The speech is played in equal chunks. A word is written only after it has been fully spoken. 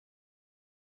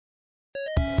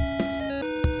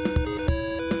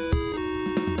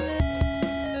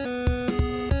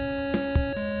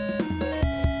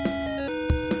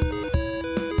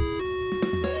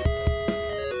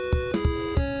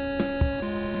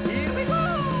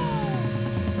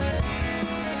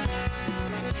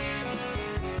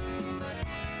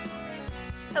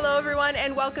everyone,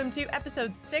 and welcome to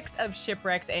episode 6 of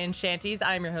Shipwrecks and Shanties.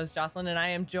 I'm your host, Jocelyn, and I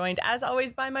am joined, as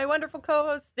always, by my wonderful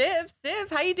co-host, Civ.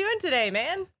 Civ, how you doing today,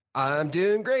 man? I'm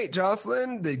doing great,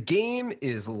 Jocelyn. The game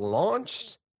is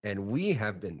launched, and we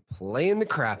have been playing the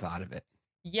crap out of it.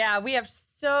 Yeah, we have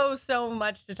so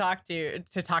much to talk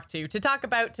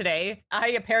about today. I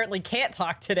apparently can't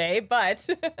talk today, but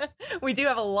we do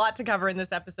have a lot to cover in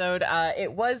this episode.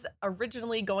 It was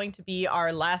originally going to be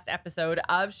our last episode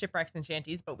of Shipwrecks and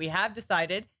Shanties, but we have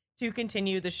decided to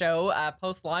continue the show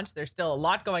post-launch. There's still a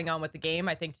lot going on with the game.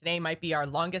 I think today might be our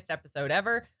longest episode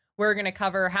ever. We're going to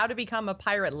cover how to become a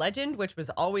pirate legend, which was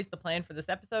always the plan for this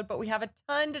episode, but we have a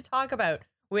ton to talk about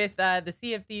with the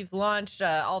Sea of Thieves launch,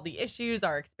 all the issues,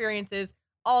 our experiences,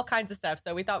 all kinds of stuff.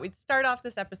 So we thought we'd start off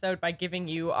this episode by giving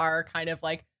you our kind of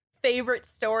like favorite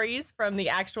stories from the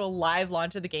actual live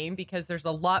launch of the game, because there's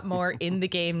a lot more in the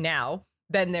game now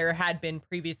than there had been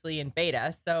previously in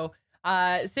beta. So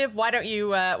Civ, why don't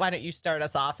you start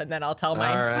us off, and then I'll tell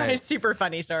my super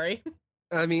funny story.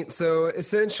 I mean, so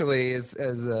essentially, as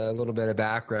a little bit of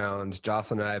background,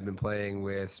 Jocelyn and I have been playing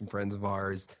with some friends of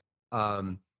ours.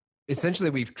 Essentially,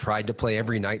 we've tried to play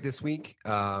every night this week.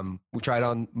 We tried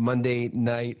on Monday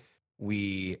night.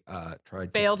 We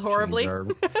failed horribly.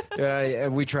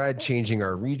 We tried changing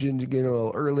our region to get a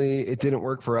little early. It didn't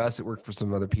work for us. It worked for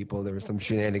some other people. There were some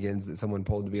shenanigans that someone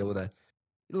pulled to be able to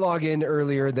log in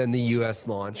earlier than the U.S.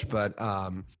 launch. But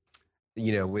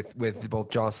with both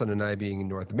Jocelyn and I being in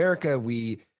North America,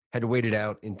 we had waited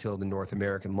out until the North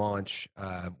American launch,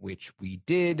 which we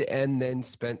did, and then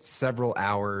spent several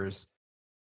hours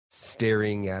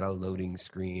staring at a loading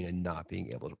screen and not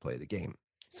being able to play the game.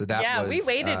 So that we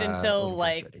waited until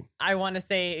I want to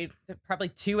say probably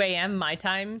 2 a.m. my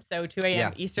time. So 2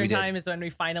 a.m. Eastern time is when we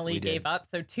finally gave up.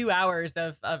 So 2 hours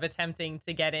of attempting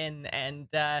to get in, and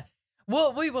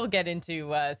we will get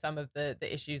into some of the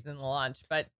issues in the launch.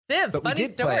 But Civ,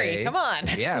 funny story. Come on.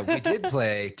 Yeah, we did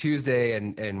play Tuesday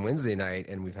and Wednesday night,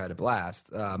 and we've had a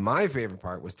blast. My favorite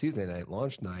part was Tuesday night,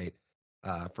 launch night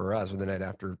for us, or the night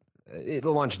after. The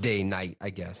launch day night,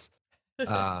 I guess.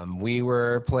 We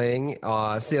were playing,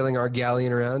 sailing our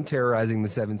galleon around, terrorizing the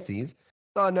seven seas.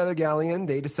 Saw another galleon.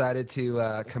 They decided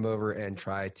to come over and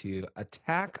try to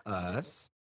attack us,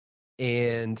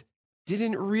 and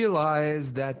didn't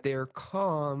realize that their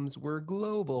comms were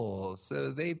global.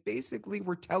 So they basically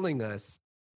were telling us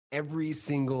every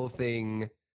single thing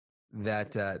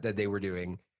that they were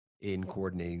doing in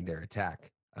coordinating their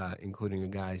attack, including a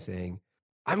guy saying,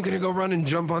 "I'm going to go run and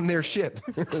jump on their ship."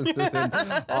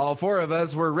 All four of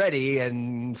us were ready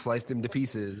and sliced him to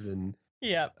pieces. And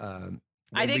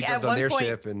I think at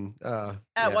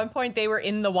one point they were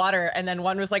in the water, and then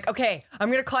one was like, "Okay, I'm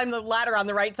going to climb the ladder on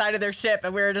the right side of their ship."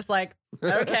 And we were just like,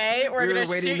 "Okay, we're going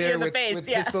to shoot you in the face." With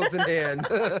pistols in hand.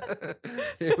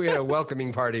 We had a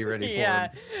welcoming party ready for him.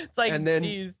 It's like,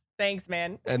 geez. Thanks,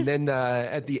 man. And then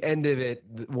at the end of it,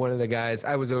 one of the guys,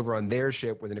 I was over on their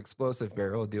ship with an explosive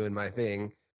barrel doing my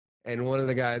thing. And one of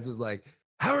the guys was like,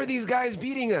 "How are these guys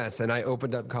beating us?" And I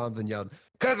opened up comms and yelled,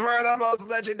 "'Cause we're the most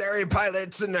legendary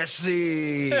pilots in the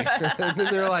sea." And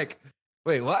then they're like,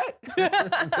 "Wait, what?"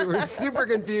 They were super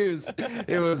confused.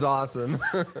 It was awesome.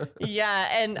 Yeah.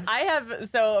 And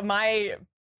my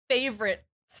favorite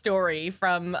story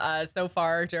from so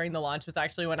far during the launch was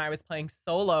actually when I was playing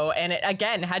solo, and it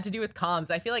again had to do with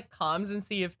comms. I feel like comms in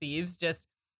Sea of Thieves just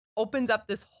opens up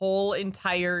this whole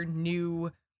entire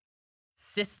new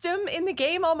system in the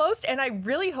game almost, and I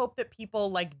really hope that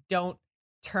people don't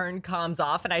turn comms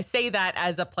off. And I say that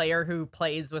as a player who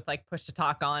plays with push to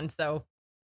talk on, so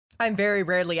I'm very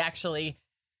rarely actually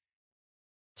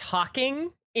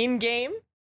talking in game.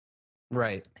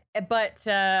 Right. But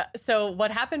so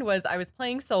what happened was I was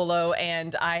playing solo,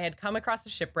 and I had come across a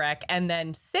shipwreck, and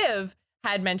then Civ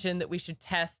had mentioned that we should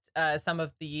test some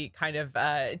of the kind of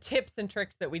tips and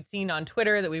tricks that we'd seen on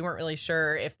Twitter that we weren't really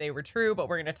sure if they were true, but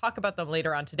we're going to talk about them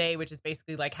later on today, which is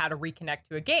basically how to reconnect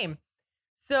to a game.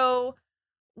 So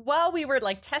while we were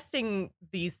testing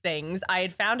these things, I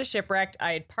had found a shipwreck,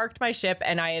 I had parked my ship,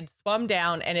 and I had swum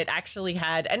down, and it actually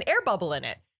had an air bubble in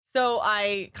it. So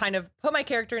I kind of put my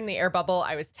character in the air bubble.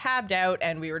 I was tabbed out,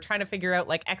 and we were trying to figure out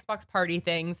Xbox party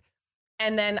things.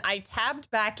 And then I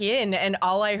tabbed back in, and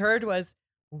all I heard was,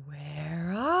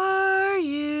 "Where are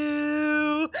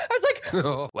you?" I was like,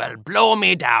 "Well, blow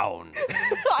me down."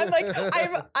 I'm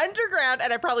I'm underground,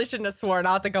 and I probably shouldn't have sworn.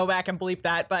 I'll have to go back and bleep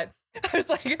that. But I was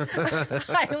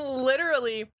I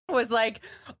literally was like,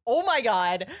 "Oh my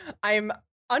God, I'm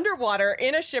underwater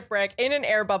in a shipwreck in an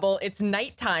air bubble. It's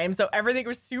nighttime, so everything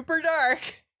was super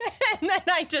dark." And then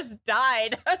I just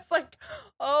died. I was like,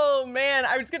 oh man,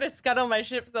 I was going to scuttle my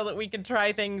ship so that we could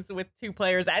try things with 2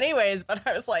 players anyways. But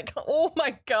I was like, oh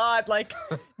my God, like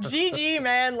GG,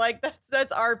 man. Like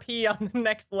that's RP on the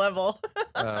next level.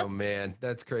 Oh man,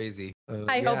 that's crazy.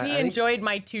 I hope he enjoyed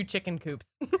my 2 chicken coops.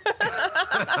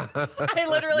 I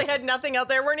literally had nothing out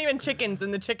there. Weren't even chickens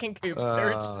in the chicken coops. There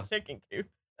were just chicken coops.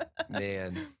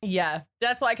 Man. Yeah,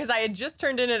 that's why, because I had just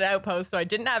turned in an outpost, so I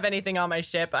didn't have anything on my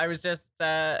ship. I was just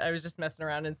messing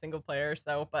around in single player.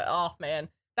 So, but oh man,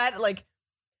 that like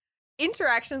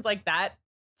interactions like that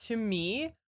to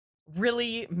me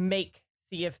really make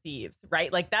Sea of Thieves,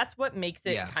 right? Like that's what makes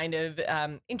it kind of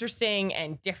interesting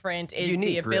and different is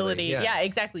unique, the ability. Really, yeah,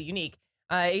 exactly, unique.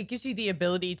 It gives you the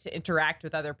ability to interact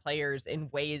with other players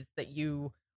in ways that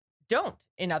you don't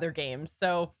in other games.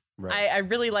 So. Right. I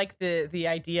really like the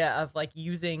idea of like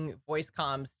using voice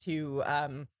comms to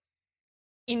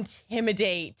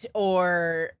intimidate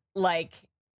or like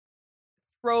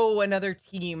throw another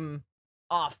team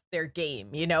off their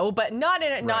game, you know, but not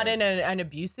in an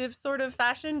abusive sort of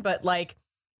fashion, but like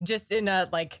just in a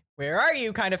like, where are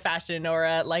you kind of fashion, or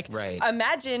a like,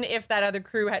 imagine if that other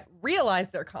crew had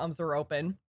realized their comms were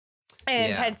open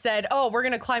and had said, oh, we're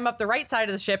going to climb up the right side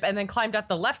of the ship, and then climbed up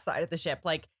the left side of the ship.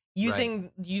 Like,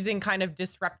 using kind of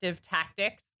disruptive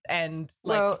tactics and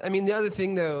like, well, I mean, the other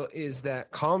thing though is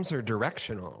that comms are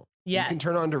directional. You can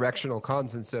turn on directional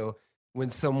comms, and so when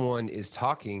someone is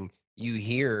talking, you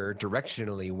hear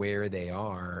directionally where they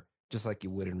are, just like you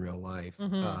would in real life.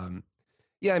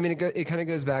 Yeah, I mean, it kind of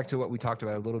goes back to what we talked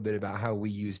about a little bit about how we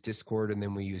use Discord and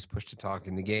then we use push to talk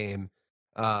in the game,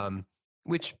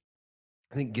 which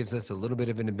I think gives us a little bit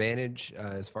of an advantage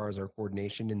as far as our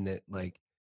coordination, in that, like,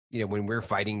 you know, when we're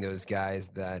fighting those guys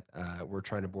that we're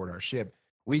trying to board our ship,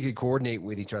 we could coordinate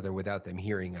with each other without them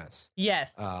hearing us.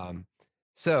 Yes.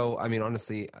 So, I mean,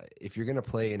 honestly, if you're going to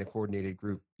play in a coordinated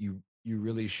group, you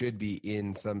really should be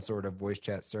in some sort of voice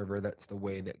chat server. That's the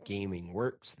way that gaming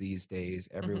works these days.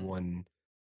 Everyone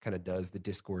kind of does the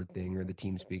Discord thing or the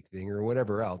TeamSpeak thing or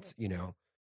whatever else, you know.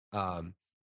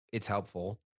 It's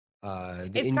helpful. The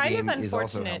in-game is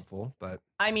also helpful, but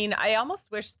I mean, I almost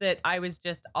wish that I was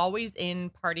just always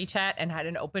in party chat and had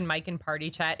an open mic in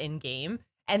party chat in game,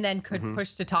 and then could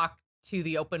push to talk to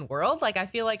the open world. Like, I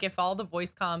feel like if all the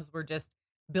voice comms were just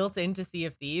built into Sea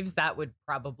of Thieves, that would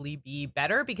probably be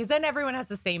better, because then everyone has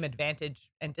the same advantage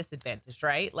and disadvantage,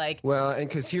 right? Like, well, and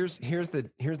because here's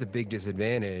the big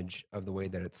disadvantage of the way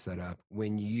that it's set up.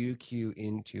 When you queue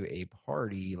into a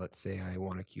party, let's say I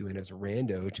want to queue in as a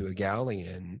rando to a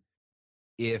galleon.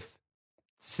 If,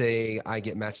 say, I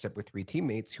get matched up with 3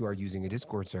 teammates who are using a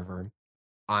Discord server,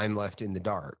 I'm left in the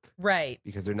dark. Right.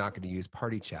 Because they're not going to use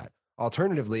party chat.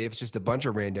 Alternatively, if it's just a bunch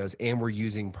of randos and we're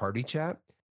using party chat,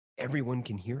 everyone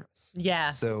can hear us.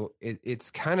 Yeah. So it's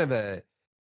kind of a,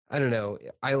 I don't know.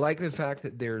 I like the fact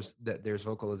that there's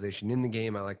vocalization in the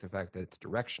game. I like the fact that it's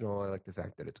directional. I like the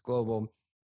fact that it's global.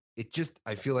 It just,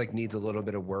 I feel like, needs a little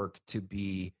bit of work to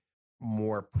be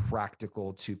more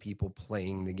practical to people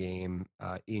playing the game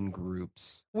in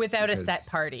groups without a set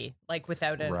party, like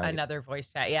without another voice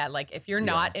chat. Yeah, like if you're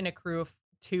not in a crew of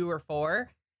 2 or 4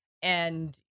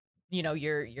 and you know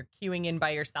you're queuing in by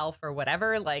yourself or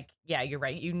whatever, like, yeah, you're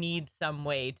right, you need some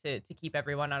way to keep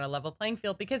everyone on a level playing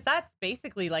field, because that's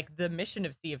basically like the mission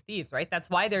of Sea of Thieves, right? That's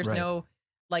why there's no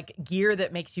like gear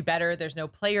that makes you better. There's no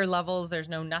player levels. There's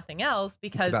no nothing else,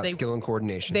 because it's about skill and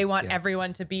coordination. They want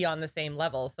everyone to be on the same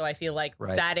level. So I feel like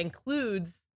that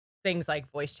includes things like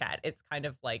voice chat. It's kind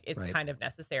of like, it's kind of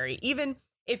necessary, even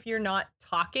if you're not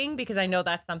talking, because I know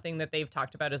that's something that they've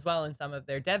talked about as well in some of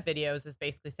their dev videos, is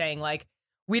basically saying like,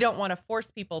 we don't want to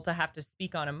force people to have to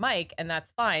speak on a mic, and that's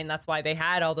fine. That's why they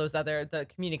had all those the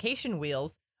communication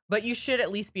wheels, but you should at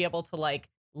least be able to like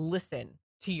listen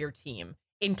to your team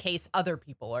in case other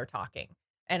people are talking.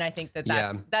 And I think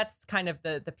that's kind of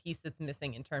the piece that's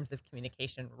missing in terms of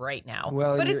communication right now.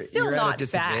 Well, but it's still you're not at a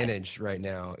disadvantage right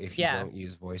now if you don't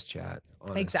use voice chat.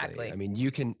 Honestly. Exactly. I mean,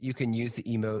 you can use the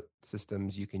emote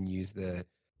systems. You can use the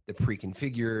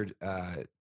pre-configured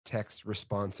text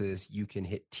responses. You can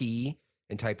hit T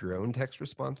and type your own text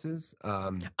responses.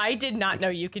 I did not know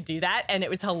you could do that. And it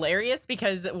was hilarious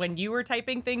because when you were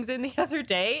typing things in the other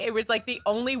day, it was like the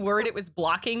only word it was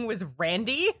blocking was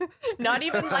Randy. Not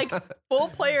even like full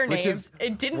player names.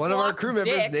 It didn't one of our crew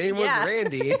members' name was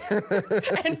Randy.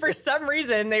 And for some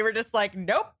reason they were just like,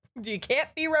 nope, you can't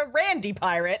be a Randy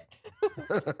pirate.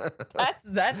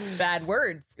 That's bad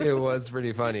words. It was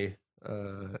pretty funny.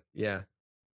 Yeah.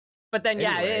 But then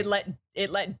anyway.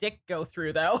 it let Dick go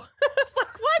through though. It's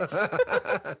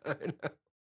like, what?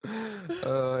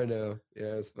 Oh, I know.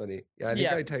 Yeah, it's funny. Yeah, I think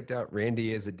Yeah. I typed out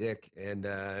Randy is a dick, and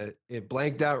it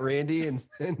blanked out Randy and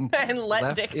And let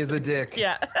left Dick. is a dick.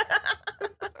 Yeah.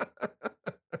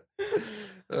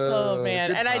 Oh man.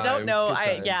 Good And I don't times. know. Good I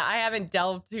times. haven't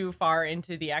delved too far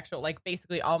into the actual, like,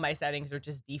 basically all my settings are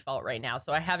just default right now.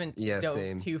 So I haven't Yeah, dove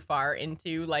same. too far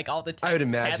into like all the I would text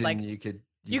imagine like you could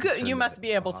you turn must that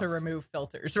be able to off. remove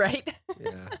filters, right?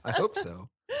 Yeah, I hope so.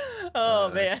 Oh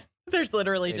Uh, man. There's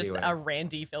literally just anyway. a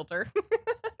Randy filter.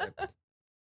 Yep.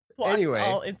 Blocks Anyway,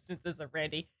 all instances of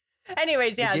Randy.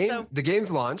 Anyways, the yeah, game so the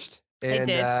game's launched, it and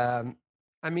did.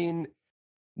 I mean,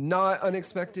 not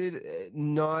unexpected,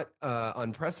 not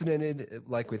unprecedented.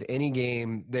 Like with any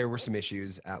game, there were some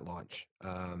issues at launch.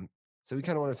 So we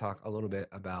kind of want to talk a little bit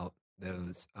about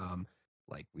those.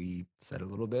 Like we said a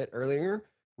little bit earlier,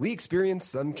 we experienced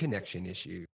some connection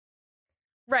issues.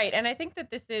 Right. And I think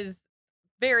that this is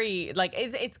very like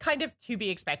it's kind of to be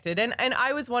expected. And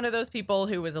I was one of those people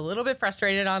who was a little bit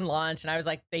frustrated on launch, and I was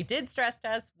like, they did stress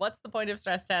tests. What's the point of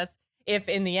stress tests if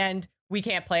in the end we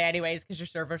can't play anyways because your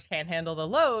servers can't handle the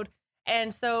load?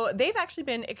 And so they've actually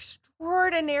been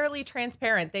extraordinarily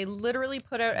transparent. They literally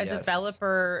put out a Yes,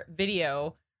 developer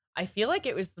video. I feel like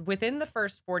it was within the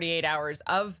first 48 hours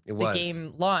of it the was.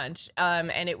 game launch.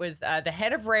 And it was the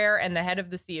head of Rare and the head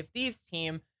of the Sea of Thieves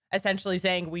team essentially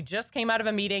saying, we just came out of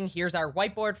a meeting. Here's our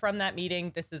whiteboard from that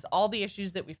meeting. This is all the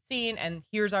issues that we've seen, and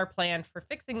here's our plan for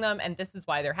fixing them. And this is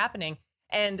why they're happening.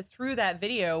 And through that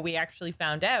video, we actually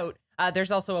found out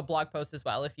there's also a blog post as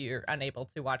well. If you're unable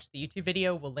to watch the YouTube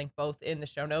video, we'll link both in the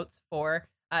show notes for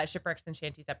Shipwrecks and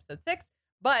Shanties episode 6.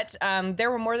 But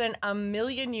there were more than 1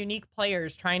 million unique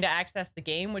players trying to access the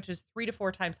game, which is 3 to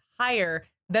 4 times higher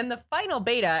than the final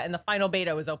beta. And the final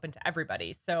beta was open to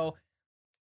everybody. So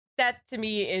that to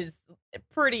me is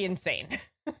pretty insane.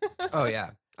 Oh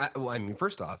yeah. Well, I mean,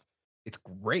 first off, it's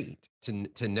great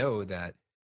to know that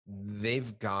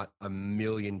they've got 1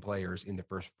 million players in the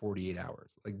first 48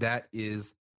 hours. Like that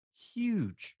is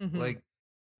huge. Mhm. Like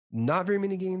not very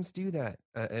many games do that.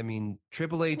 I mean,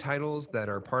 AAA titles that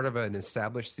are part of an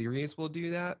established series will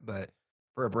do that, but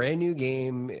for a brand new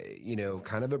game,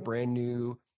 kind of a brand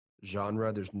new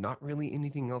genre, there's not really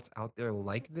anything else out there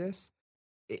like this.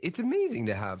 It's amazing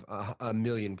to have 1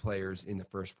 million players in the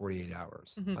first 48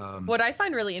 hours. Mhm. What I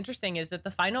find really interesting is that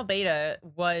the final beta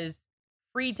was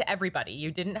free to everybody.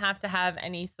 You didn't have to have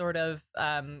any sort of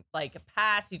like a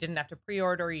pass. You didn't have to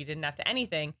pre-order. You didn't have to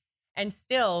anything. And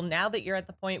still, now that you're at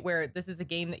the point where this is a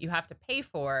game that you have to pay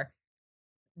for,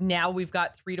 now we've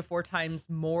got 3 to 4 times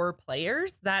more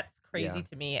players. That's crazy Yeah.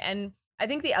 to me. And I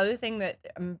think the other thing that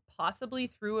possibly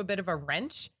threw a bit of a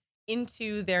wrench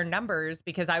into their numbers,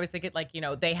 because I was thinking, like,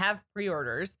 they have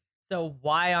pre-orders, so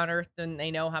why on earth didn't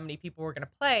they know how many people were going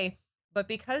to play? But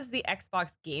because the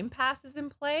Xbox Game Pass is in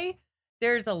play,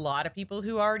 there's a lot of people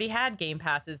who already had Game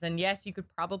Passes. And yes, you could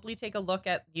probably take a look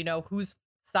at, who's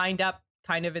signed up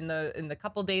kind of in the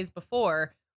couple days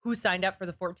before, who signed up for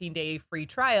the 14-day free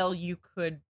trial. You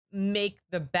could make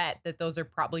the bet that those are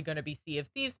probably going to be Sea of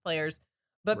Thieves players.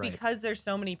 But Right. because there's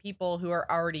so many people who are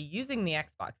already using the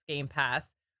Xbox Game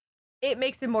Pass, it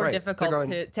makes it more Right. They're difficult going,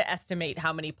 to estimate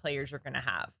how many players you're going to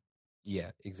have.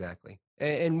 yeah, exactly.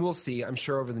 And we'll see. I'm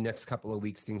sure over the next couple of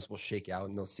weeks, things will shake out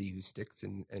and they'll see who sticks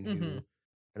and who Mhm.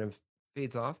 kind of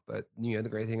fades off. But, the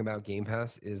great thing about Game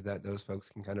Pass is that those folks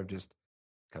can kind of just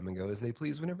come and go as they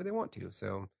please whenever they want to.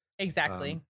 So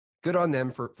Exactly. good on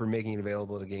them for making it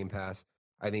available to Game Pass.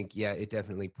 I think, yeah, it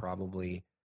definitely probably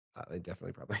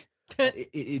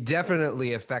it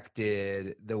definitely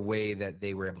affected the way that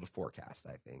they were able to forecast,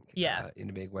 I think, Yeah. in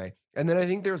a big way. And then I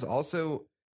think there's also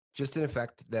just an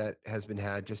effect that has been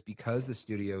had just because the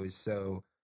studio is so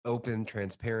open,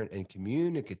 transparent, and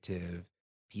communicative.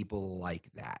 People like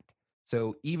that.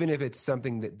 So even if it's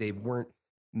something that they weren't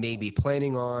maybe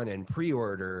planning on and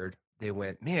pre-ordered, they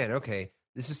went, man, okay,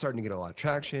 this is starting to get a lot of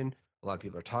traction. A lot of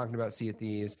people are talking about Sea of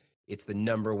Thieves. It's the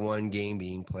number one game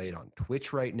being played on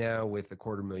Twitch right now with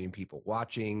 250,000 people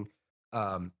watching.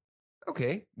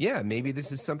 Okay, yeah, maybe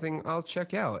this is something I'll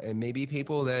check out. And maybe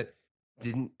people that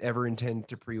didn't ever intend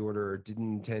to pre-order or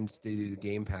didn't intend to do the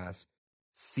Game Pass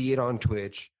see it on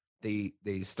Twitch. They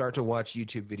start to watch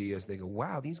YouTube videos. They go,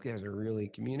 wow, these guys are really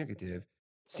communicative.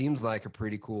 Seems like a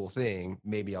pretty cool thing.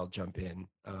 Maybe I'll jump in.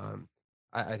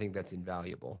 I think that's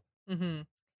invaluable. Mhm.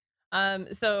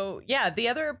 So yeah, the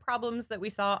other problems that we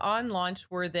saw on launch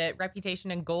were that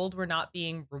reputation and gold were not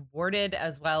being rewarded,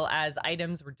 as well as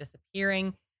items were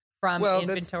disappearing from Well,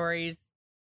 inventories.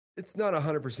 it's not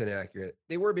 100% accurate.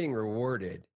 They were being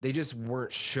rewarded. They just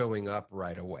weren't showing up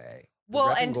right away. Well,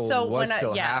 Rep and Gold so was when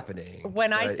still yeah, happening.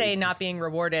 when I but say it not just- being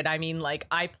rewarded, I mean like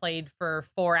I played for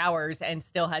 4 hours and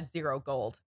still had 0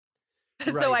 gold.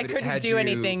 So Right, I but couldn't had do you-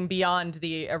 anything beyond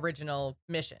the original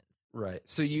missions. Right.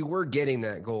 So you were getting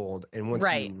that gold, and once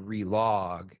Right. you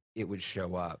relog, it would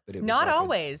show up. But it was Not like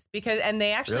always, because and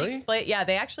they actually Really? explain. Yeah,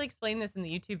 they actually explain this in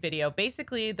the YouTube video.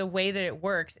 Basically, the way that it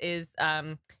works is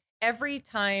every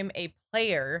time a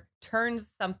player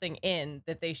turns something in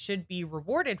that they should be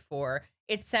rewarded for,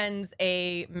 it sends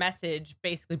a message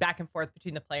basically back and forth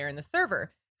between the player and the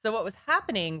server. So what was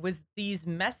happening was these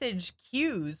message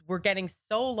queues were getting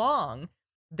so long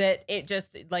that it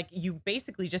just like you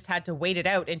basically just had to wait it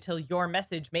out until your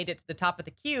message made it to the top of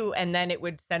the queue, and then it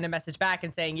would send a message back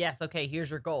and saying, yes, okay, here's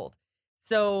your gold.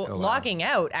 So Oh, wow. logging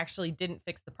out actually didn't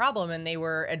fix the problem, and they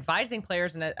were advising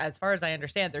players, and as far as I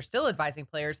understand, they're still advising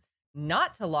players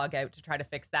not to log out to try to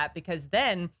fix that, because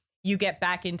then you get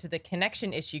back into the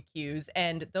connection issue queues,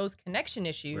 and those connection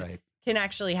issues right. can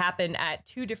actually happen at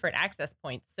 2 different access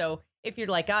points. So if you're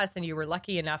like us and you were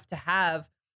lucky enough to have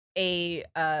a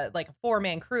like a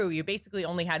 4-man crew, you basically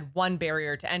only had one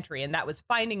barrier to entry, and that was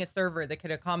finding a server that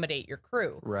could accommodate your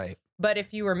crew. Right. But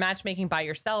if you were matchmaking by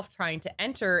yourself trying to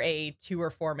enter a 2 or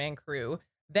 4-man crew,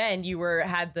 then you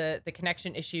had the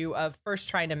connection issue of first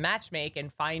trying to matchmake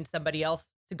and find somebody else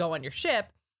to go on your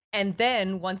ship, and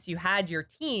then once you had your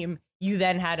team, you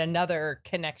then had another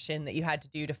connection that you had to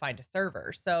do to find a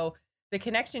server. So the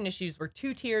connection issues were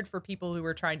 2-tiered for people who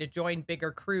were trying to join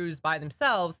bigger crews by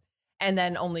themselves, and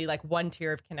then only like 1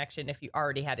 tier of connection if you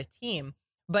already had a team.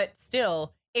 But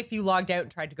still, if you logged out and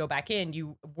tried to go back in,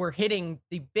 you were hitting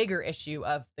the bigger issue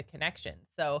of the connection.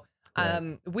 So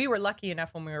we were lucky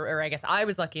enough when we were, or I guess I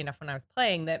was lucky enough when I was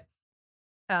playing that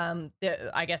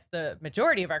I guess the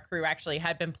majority of our crew actually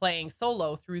had been playing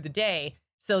solo through the day.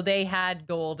 So they had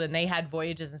gold and they had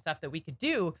voyages and stuff that we could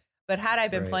do. But had I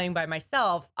been Right. playing by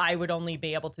myself, I would only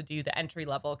be able to do the entry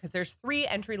level, because there's 3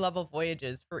 entry level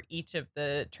voyages for each of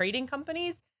the trading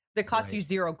companies that cost you Right.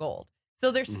 0 gold.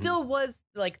 So there Mhm. still was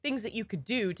like things that you could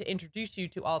do to introduce you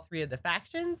to all 3 of the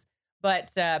factions.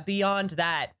 But beyond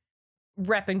that,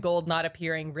 rep and gold not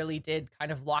appearing really did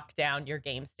kind of lock down your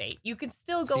game state. You could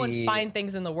still go and See- find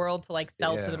things in the world to like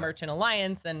sell to the Yeah. Merchant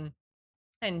Alliance and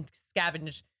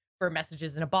scavenge for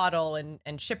messages in a bottle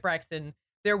and shipwrecks, and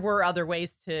there were other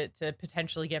ways to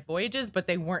potentially get voyages, but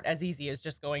they weren't as easy as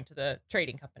just going to the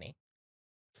trading company.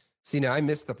 See, now I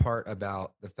missed the part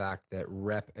about the fact that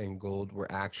rep and gold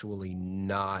were actually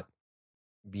not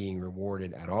being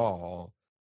rewarded at all.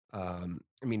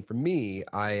 I mean, for me,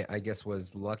 I guess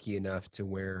was lucky enough to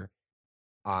where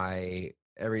I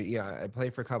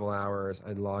played for a couple hours,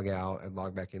 I'd log out, I'd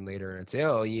log back in later, and I'd say,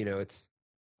 oh, it's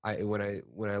when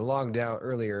I logged out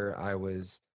earlier, I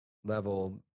was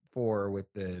level 4 with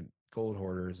the gold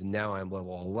hoarders, and now I'm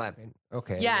level 11.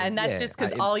 Okay. Yeah, well, and that's just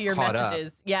because it all your caught up.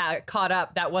 messages, caught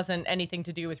up. That wasn't anything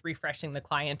to do with refreshing the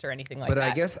client or anything like But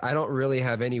that. I guess I don't really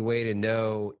have any way to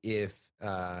know if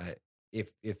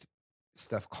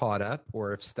stuff caught up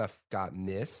or if stuff got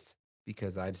missed,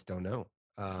 because I just don't know.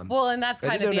 Well, and that's I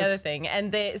kind did of the other notice- thing.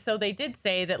 And they did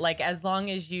say that like as long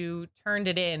as you turned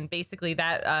it in, basically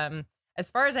that as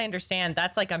far as I understand,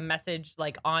 that's like a message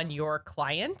like on your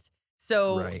client.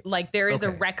 So Right. like there is a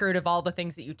Okay. record of all the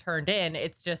things that you turned in.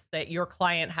 It's just that your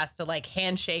client has to like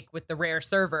handshake with the Rare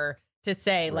server to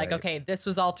say like, Right. okay, this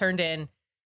was all turned in,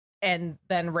 and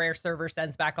then Rare server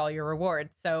sends back all your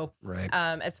rewards. So right.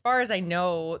 as far as I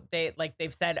know,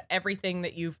 they've said everything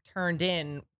that you've turned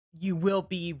in, you will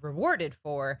be rewarded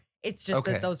for. It's just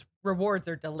Okay. that those rewards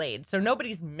are delayed. So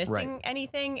nobody's missing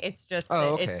anything. It's just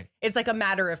Oh, that okay. it's like a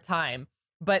matter of time.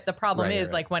 But the problem Right, is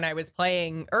right. like when I was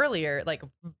playing earlier, like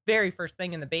very first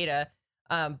thing in the beta,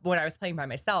 when I was playing by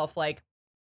myself, like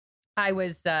I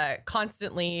was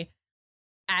constantly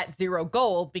at 0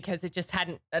 gold because it just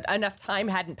hadn't enough time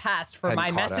hadn't passed for Hadn't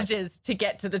my caught up. messages to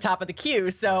get to the top of the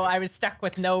queue. So I was stuck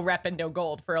with no rep and no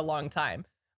gold for a long time.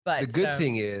 But The good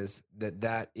thing is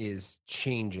that is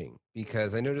changing,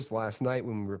 because I noticed last night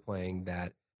when we were playing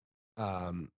that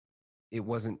it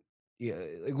wasn't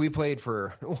like we played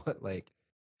for what, like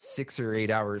 6 or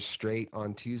 8 hours straight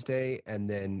on Tuesday, and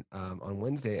then on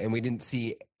Wednesday, and we didn't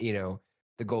see the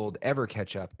gold ever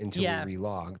catch up until Yeah. we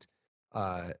relogged.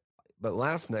 But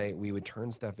last night we would turn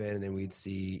stuff in, and then we'd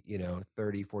see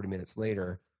 30-40 minutes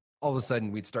later, all of a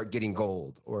sudden we'd start getting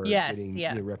gold or Yes, getting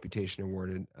yeah. reputation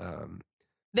awarded.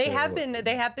 They So- have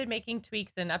been making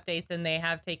tweaks and updates, and they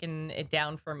have taken it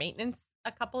down for maintenance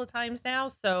a couple of times now.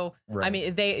 So I Right.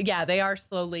 mean, they are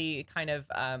slowly kind of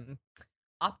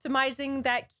optimizing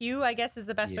that queue, I guess is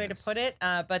the best way to put Yes.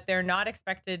 it. But they're not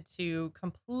expected to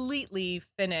completely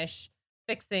finish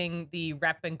fixing the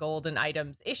rep and golden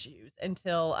items issues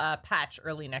until patch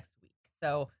early next week.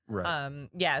 So, Right.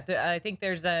 yeah, I think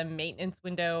there's a maintenance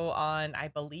window on, I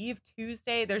believe,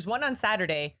 Tuesday. There's one on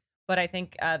Saturday, but I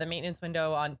think the maintenance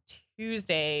window on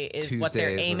Tuesday is what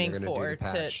they're Tuesday is when they're aiming gonna do for the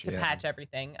patch. to Yeah, patch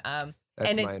everything. that's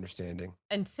And my understanding.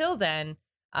 until then,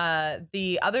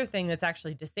 the other thing that's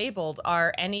actually disabled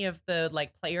are any of the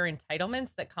like player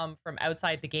entitlements that come from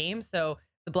outside the game. So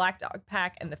the Black Dog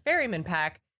pack and the Ferryman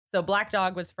pack. So Black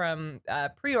Dog was from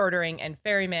pre-ordering, and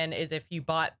Ferryman is if you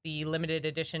bought the limited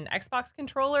edition Xbox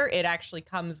controller. It actually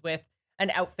comes with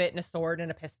an outfit and a sword and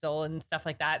a pistol and stuff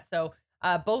like that. So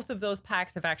both of those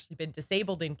packs have actually been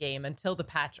disabled in game until the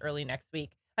patch early next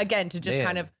week. Again, to just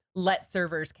kind Man, of let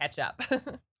servers catch up.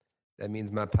 that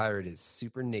means my pirate is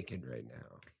super naked right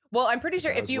now Well, I'm pretty 'cause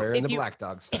sure I was wearing the Black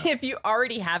Dog stuff. if you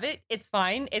already have it, it's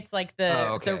fine. It's like the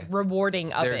Oh, okay. the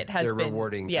rewarding of it has They're been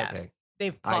rewarding. yeah, Okay.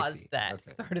 they've I paused see. that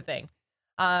Okay. sort of thing.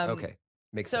 Um Okay.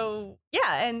 Makes sense. so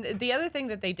yeah, and the other thing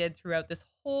that they did throughout this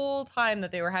whole time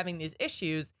that they were having these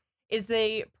issues is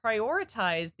they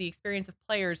prioritized the experience of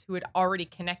players who had already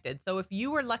connected. So if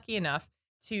you were lucky enough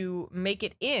to make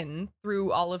it in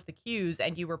through all of the queues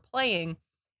and you were playing,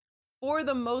 for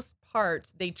the most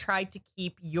part, they tried to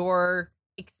keep your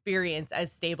experience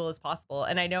as stable as possible.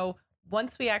 And I know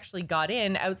once we actually got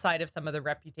in, outside of some of the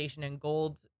reputation and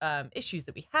gold issues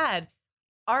that we had,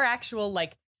 our actual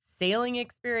like sailing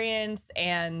experience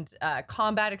and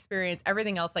combat experience,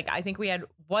 everything else, like I think we had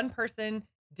one person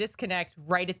disconnect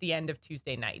right at the end of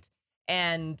Tuesday night.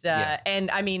 Yeah.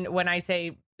 And I mean, when I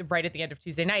say right at the end of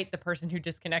Tuesday night, the person who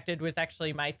disconnected was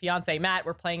actually my fiance Matt.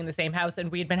 We're playing in the same house,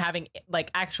 and we had been having like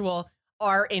actual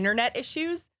our internet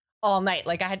issues all night.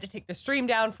 Like I had to take the stream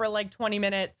down for like 20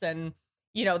 minutes, and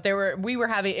we were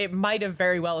having, it might have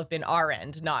very well have been our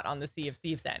end, not on the Sea of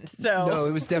Thieves end. So No,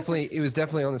 it was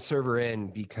definitely on the server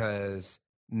end because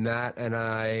Matt and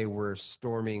I were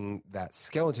storming that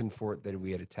skeleton fort that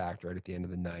we had attacked right at the end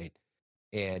of the night,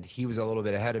 and he was a little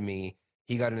bit ahead of me.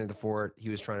 He got into the fort. He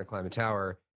was trying to climb a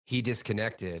tower. He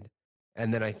disconnected,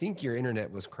 and then I think your internet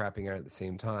was crapping out at the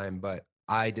same time, but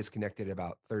I disconnected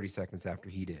about 30 seconds after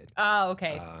he did. oh,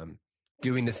 okay.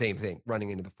 Doing the same thing, running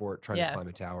into the fort, trying to Yeah. climb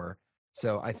a tower.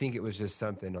 So I think it was just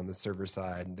something on the server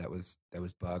side that was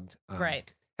bugged.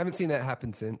 Right. Haven't seen that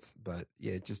happen since, but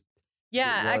yeah, it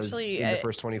Yeah, was actually, in the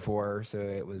first 24, so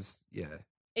it was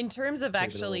in terms of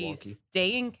Could've been a little actually wonky.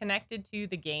 staying connected to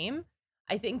the game,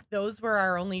 I think those were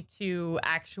our only two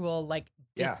actual like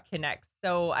Yeah. disconnects.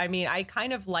 So, I mean, I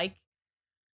kind of like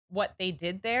what they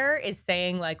did there is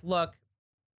saying like, look,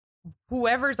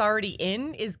 whoever's already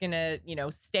in is going to,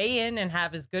 stay in and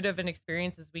have as good of an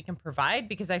experience as we can provide,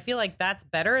 because I feel like that's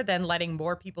better than letting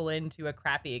more people into a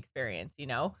crappy experience,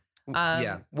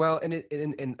 Yeah. Well, and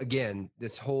again,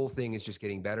 this whole thing is just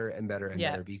getting better and better and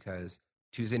Yeah. better because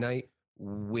Tuesday night,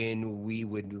 when we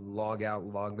would log out,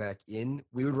 log back in,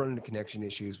 we would run into connection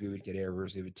issues. We would get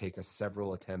errors. It would take us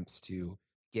several attempts to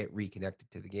get reconnected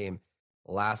to the game.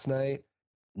 Last night,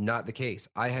 not the case.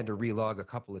 I had to relog a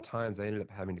couple of times. I ended up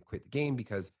having to quit the game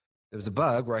because there was a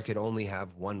bug where I could only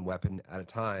have one weapon at a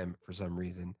time for some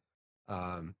reason.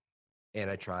 And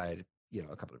I tried,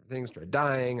 a couple of things, tried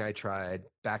dying. I tried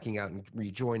backing out and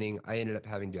rejoining. I ended up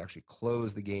having to actually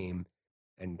close the game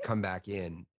and come back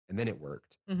in, and then it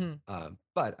worked. Hmm.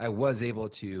 But I was able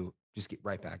to just get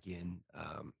right back in,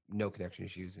 no connection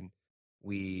issues. And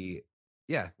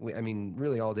I mean,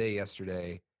 really all day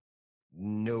yesterday,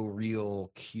 no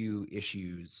real queue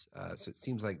issues. So it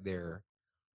seems like they're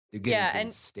getting Yeah, things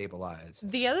and stabilized.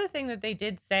 the other thing that they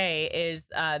did say is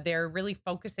they're really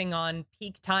focusing on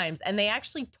peak times, and they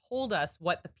actually told us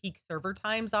what the peak server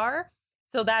times are.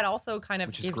 So that also kind of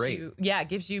Which is gives great.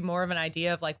 gives you more of an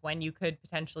idea of like when you could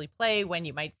potentially play, when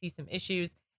you might see some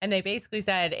issues. And they basically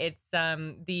said it's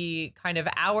the kind of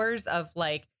hours of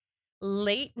like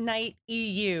late night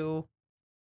EU,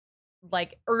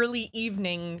 like early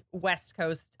evening West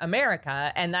Coast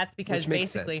America. And that's because Which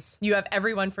makes basically sense. you have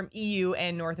everyone from EU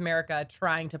and North America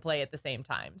trying to play at the same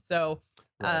time. So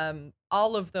Right.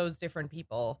 all of those different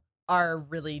people are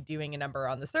really doing a number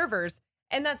on the servers.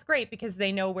 And that's great because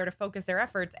they know where to focus their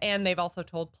efforts. And they've also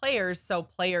told players so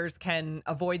players can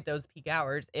avoid those peak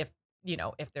hours if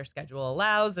their schedule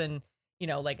allows. And,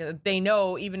 they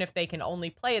know even if they can only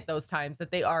play at those times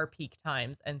that they are peak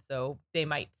times. And so they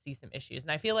might see some issues.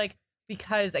 And I feel like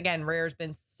because, again, Rare's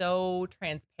been so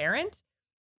transparent,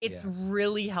 it's Yeah.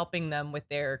 really helping them with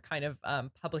their kind of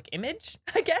public image,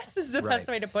 I guess is the best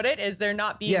Right. way to put it, is they're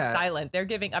not being Yeah. silent. They're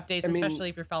giving updates, I mean- especially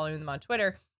if you're following them on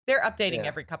Twitter. They're updating Yeah.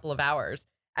 every couple of hours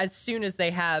as soon as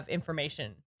they have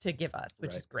information to give us, which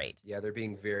is Right. great. Yeah, they're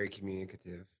being very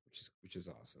communicative, which is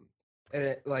awesome.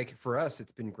 And like for us,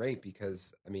 it's been great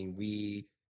because I mean, we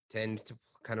tend to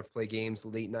kind of play games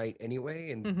late night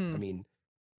anyway. And I Hmm. mean,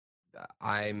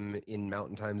 I'm in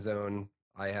Mountain Time Zone.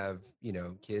 I have,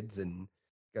 kids and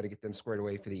got to get them squared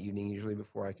away for the evening usually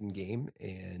before I can game.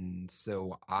 And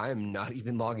so I'm not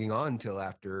even logging on till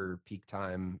after peak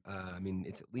time. I mean,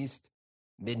 it's at least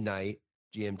midnight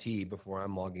GMT before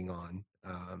I'm logging on.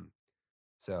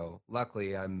 So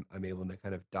luckily I'm able to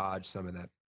kind of dodge some of that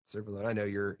server load. I know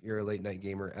you're a late night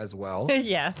gamer as well.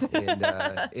 Yes.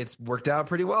 And it's worked out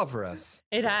pretty well for us.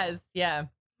 It has, yeah.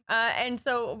 And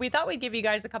so we thought we'd give you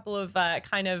guys a couple of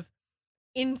kind of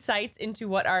insights into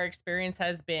what our experience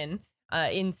has been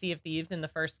in Sea of Thieves in the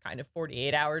first kind of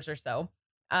 48 hours or so.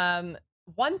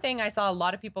 One thing I saw a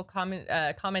lot of people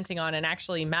commenting on, and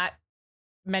actually Matt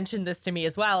mentioned this to me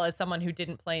as well as someone who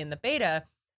didn't play in the beta,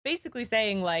 basically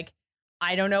saying like,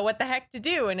 I don't know what the heck to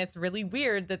do. And it's really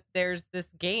weird that there's this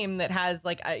game that has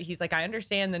like, he's like, I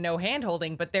understand the no hand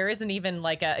holding, but there isn't even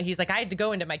like he's like, I had to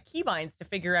go into my keybinds to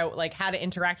figure out like how to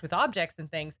interact with objects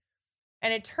and things.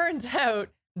 And it turns out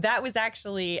that was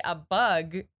actually a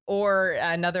bug or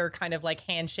another kind of like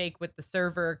handshake with the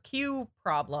server queue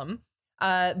problem.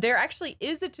 There actually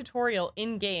is a tutorial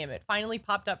in game. It finally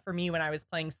popped up for me when I was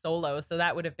playing solo. So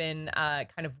that would have been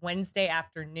kind of Wednesday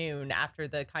afternoon after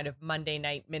the kind of Monday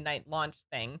night, midnight launch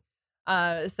thing.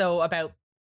 So about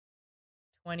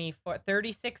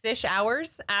 36-ish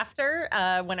hours after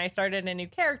when I started a new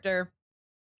character,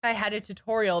 I had a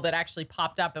tutorial that actually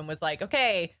popped up and was like,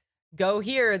 okay, go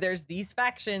here. There's these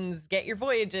factions. Get your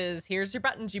voyages. Here's your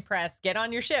buttons you press. Get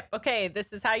on your ship. Okay,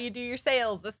 this is how you do your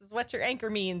sails. This is what your anchor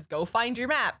means. Go find your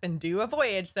map and do a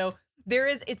voyage. So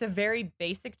it's a very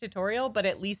basic tutorial, but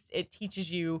at least it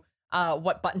teaches you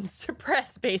what buttons to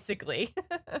press, basically.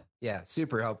 Yeah,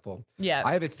 super helpful. Yeah.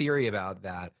 I have a theory about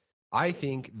that. I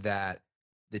think that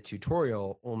the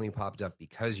tutorial only popped up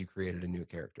because you created a new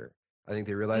character. I think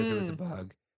they realized it was a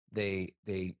bug. They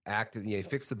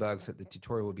fixed the bug so that the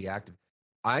tutorial would be active.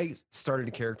 I started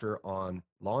a character on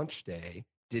launch day,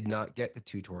 did not get the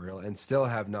tutorial, and still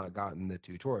have not gotten the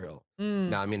tutorial.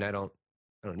 Now, I mean, I don't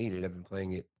need it. I've been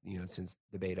playing it, since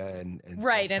the beta and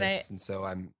right, and so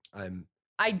I'm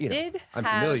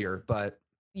familiar, but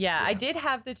yeah, I did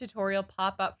have the tutorial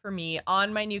pop up for me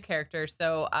on my new character.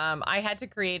 So I had to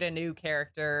create a new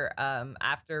character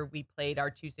after we played our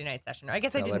Tuesday night session. I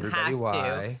guess I didn't have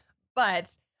to, but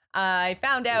I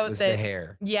found out that the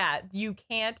hair. Yeah, you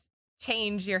can't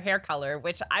change your hair color,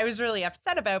 which I was really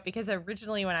upset about because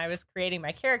originally when I was creating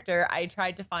my character, I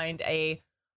tried to find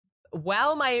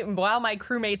while my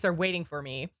crewmates are waiting for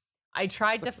me, I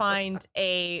tried to find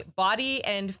a body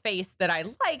and face that I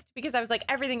liked because I was like,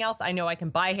 everything else, I know I can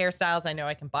buy hairstyles, I know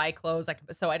I can buy clothes,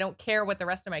 so I don't care what the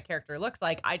rest of my character looks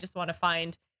like. I just want to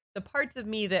find the parts of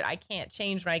me that I can't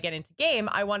change when I get into game.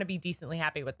 I want to be decently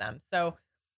happy with them. So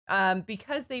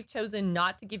because they've chosen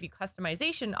not to give you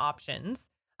customization options,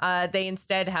 they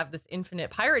instead have this infinite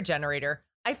pirate generator.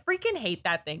 I freaking hate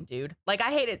that thing, dude. Like,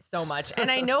 I hate it so much.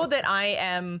 And I know that I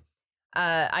am,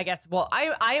 I guess, well,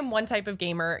 I am one type of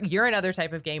gamer. You're another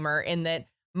type of gamer in that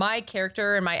my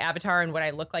character and my avatar and what I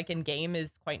look like in game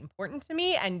is quite important to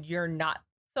me. And you're not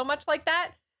so much like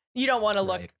that. You don't want to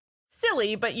look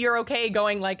silly, but you're okay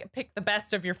going like pick the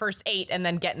best of your first 8 and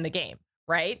then get in the game,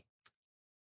 right?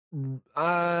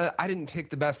 I didn't pick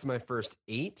the best of my first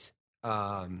 8.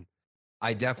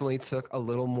 I definitely took a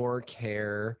little more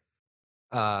care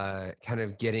kind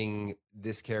of getting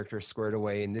this character squared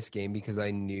away in this game because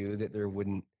I knew that there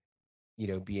wouldn't,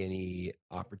 be any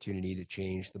opportunity to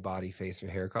change the body, face, or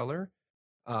hair color.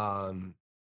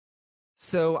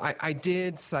 So I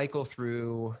did cycle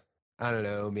through, I don't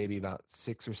know, maybe about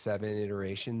 6 or 7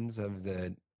 iterations of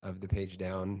the page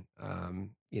down,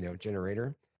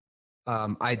 generator.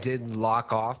 I did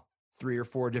lock off 3 or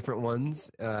 4 different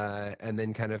ones and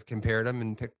then kind of compared them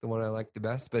and picked the one I liked the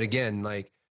best. But again,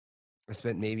 like I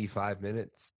spent maybe 5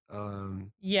 minutes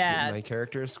getting my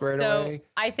character squared away.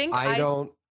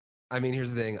 I mean,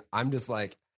 here's the thing. I'm just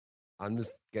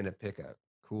going to pick a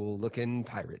cool looking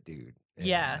pirate dude.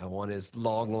 And I want his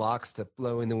long locks to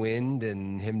flow in the wind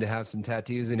and him to have some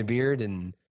tattoos and a beard,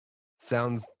 and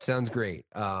sounds great.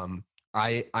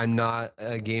 I'm not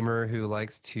a gamer who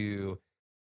likes to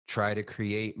try to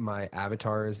create my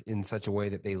avatars in such a way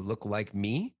that they look like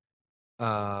me.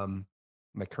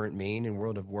 My current main in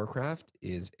World of Warcraft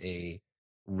is a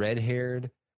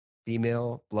red-haired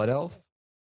female blood elf.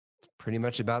 It's pretty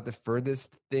much about the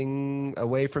furthest thing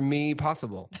away from me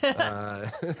possible. And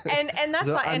that's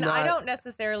so fine. And I don't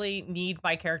necessarily need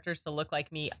my characters to look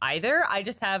like me either. I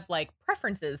just have like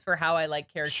preferences for how I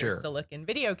like characters to look in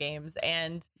video games.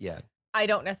 And I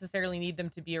don't necessarily need them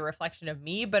to be a reflection of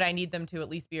me, but I need them to at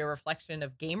least be a reflection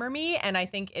of gamer me. And I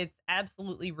think it's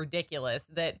absolutely ridiculous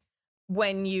that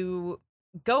when you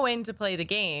go in to play the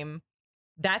game,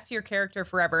 that's your character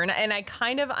forever. And I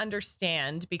kind of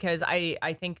understand, because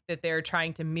I think that they're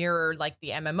trying to mirror like the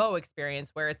MMO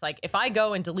experience, where it's like, if I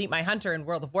go and delete my hunter in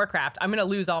World of Warcraft, I'm going to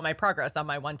lose all my progress on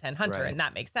my 110 hunter. Right. And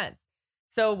that makes sense.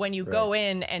 So when you go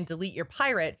in and delete your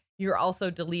pirate, you're also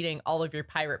deleting all of your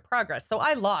pirate progress. So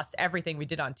I lost everything we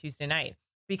did on Tuesday night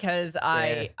because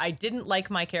I didn't like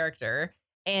my character,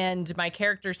 and my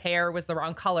character's hair was the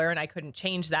wrong color and I couldn't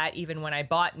change that even when I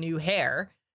bought new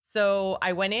hair. So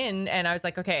I went in and I was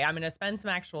like, okay, I'm going to spend some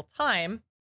actual time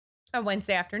on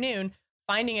Wednesday afternoon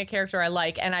finding a character I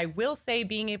like. And I will say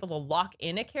being able to lock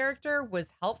in a character was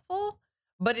helpful,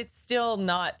 but it's still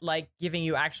not like giving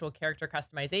you actual character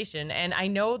customization. And I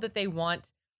know that they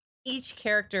want each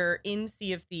character in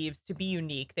Sea of Thieves to be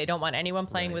unique. They don't want anyone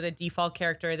playing with a default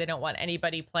character. They don't want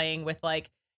anybody playing with like,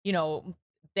 you know,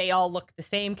 they all look the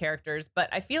same characters. But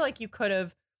I feel like you could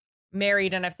have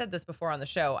married, and I've said this before on the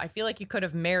show, I feel like you could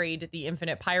have married the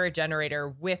Infinite Pirate Generator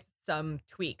with some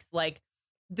tweaks. Like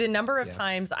the number of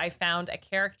times I found a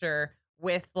character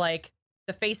with like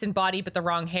the face and body but the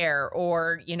wrong hair,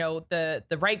 or you know, the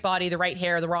right body, the right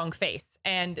hair, the wrong face,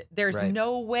 and there's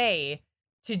no way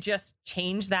to just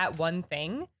change that one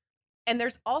thing. And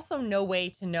there's also no way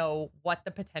to know what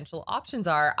the potential options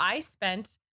are. I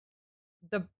spent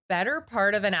the better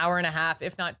part of an hour and a half,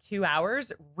 if not 2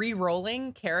 hours,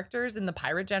 re-rolling characters in the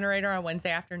Pirate Generator on Wednesday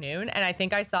afternoon, and I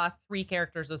think I saw 3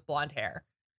 characters with blonde hair.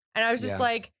 And I was just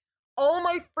like, oh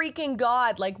my freaking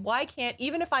God, like why can't,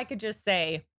 even if I could just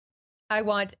say, I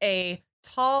want a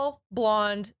tall,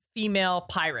 blonde, female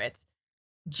pirate,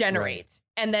 generate.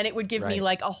 And then it would give me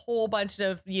like a whole bunch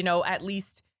of, you know, at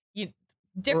least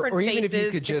different or faces. even if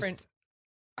you could just,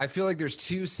 I feel like there's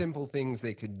 2 simple things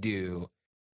they could do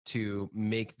to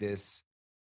make this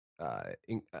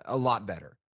a lot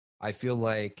better. I feel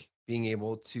like being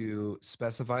able to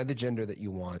specify the gender that you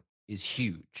want is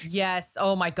huge. Yes.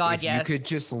 Oh my God. If you could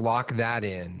just lock that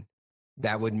in,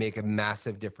 that would make a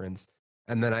massive difference.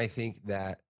 And then I think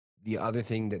that the other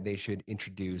thing that they should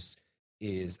introduce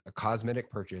is a cosmetic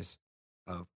purchase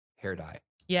of hair dye.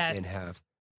 Yes. And have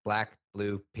black,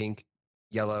 blue, pink,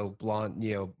 yellow, blonde,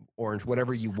 you know, orange,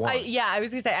 whatever you want. I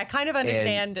was gonna say, I kind of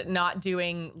understand not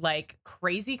doing like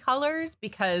crazy colors,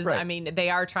 because I mean, they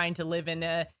are trying to live in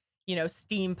a, you know,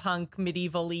 steampunk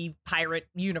medieval-y pirate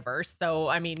universe. So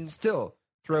I mean, still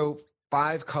throw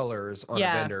 5 colors on a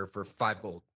vendor for 5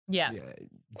 gold. Yeah.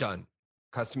 Done.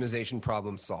 Customization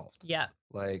problem solved. Yeah.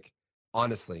 Like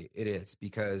honestly, it is,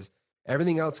 because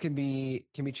everything else can be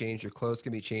changed. Your clothes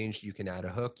can be changed. You can add a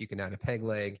hook. You can add a peg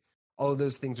leg. All of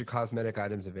those things are cosmetic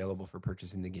items available for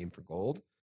purchasing the game for gold.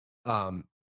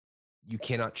 You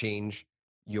cannot change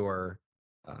your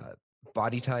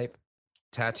body type,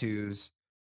 tattoos,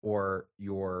 or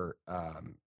your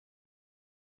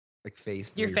like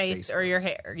face, your face or your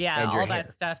hair. Yeah, and all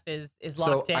that stuff is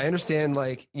locked in. I understand,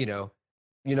 like, you know,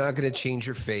 you're not going to change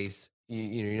your face.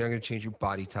 You know, you're not going to change your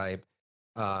body type.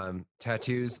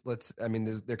 Tattoos,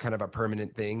 they're kind of a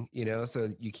permanent thing, you know, so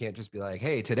you can't just be like,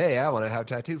 hey, today I want to have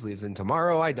tattoo sleeves and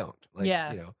tomorrow I don't. Like,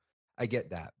 you know, I get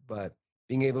that. But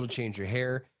being able to change your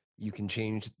hair, you can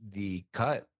change the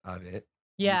cut of it.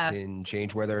 Yeah. You can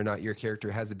change whether or not your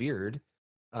character has a beard.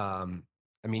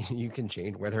 I mean, you can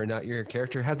change whether or not your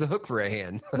character has a hook for a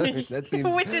hand. That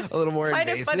seems which is a little more kind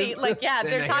invasive. Of funny. Like, yeah,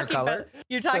 they're talking about,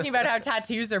 you're talking about how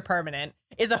tattoos are permanent.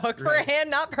 Is a hook for a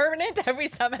hand not permanent? Have we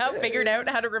somehow figured out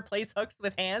how to replace hooks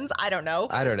with hands? I don't know.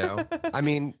 I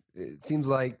mean, it seems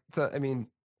like,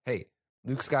 hey,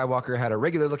 Luke Skywalker had a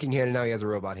regular looking hand and now he has a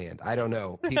robot hand. I don't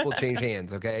know. People change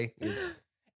hands, okay?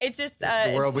 It's just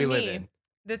the world we live in.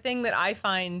 The thing that I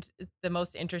find the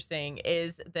most interesting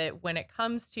is that when it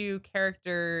comes to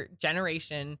character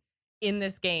generation in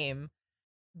this game,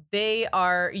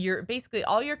 basically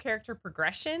all your character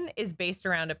progression is based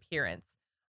around appearance.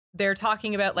 They're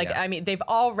talking about they've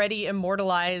already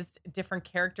immortalized different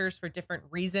characters for different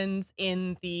reasons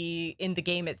in the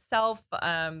game itself.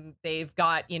 They've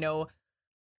got, you know,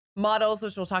 models,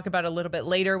 which we'll talk about a little bit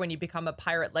later when you become a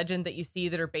pirate legend, that you see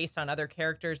that are based on other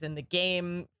characters in the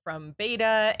game from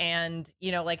beta. And,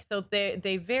 you know, like, so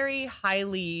they very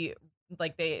highly,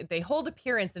 like, they hold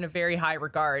appearance in a very high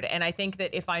regard. And I think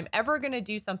that if I'm ever going to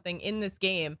do something in this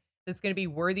game that's going to be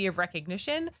worthy of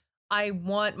recognition, I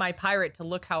want my pirate to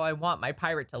look how I want my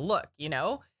pirate to look, you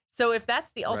know? So if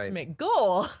that's the ultimate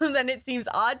goal, then it seems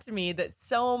odd to me that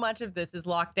so much of this is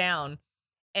locked down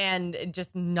and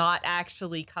just not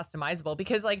actually customizable.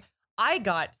 Because, like, I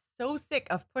got so sick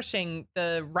of pushing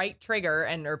the right trigger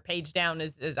or page down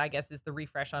is I guess is the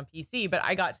refresh on PC, but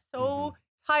I got so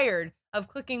tired of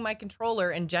clicking my controller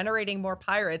and generating more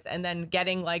pirates and then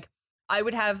getting like I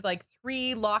would have like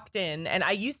 3 locked in, and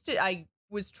I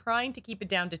was trying to keep it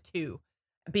down to 2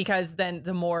 because then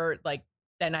the more like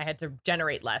then I had to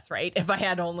generate less, right? If I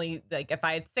had only like if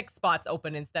I had 6 spots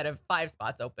open instead of 5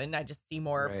 spots open, I just see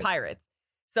more pirates.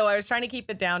 So I was trying to keep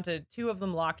it down to 2 of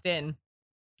them locked in.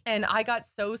 And I got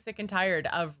so sick and tired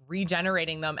of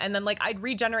regenerating them. And then like I'd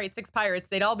regenerate 6 pirates,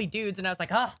 they'd all be dudes, and I was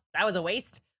like, "Oh, that was a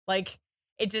waste." Like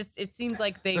it seems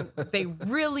like they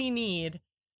really need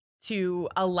to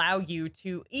allow you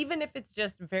to, even if it's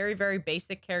just very, very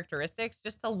basic characteristics,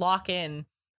 just to lock in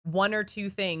 1 or 2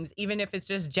 things, even if it's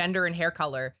just gender and hair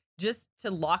color, just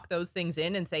to lock those things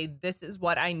in and say, this is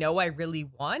what I know I really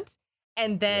want,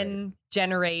 and then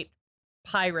generate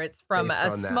pirates from Based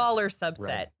a on that. smaller subset.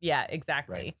 Right. Yeah,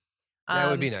 exactly. Right. That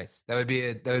would be nice. That would be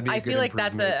a I good feel like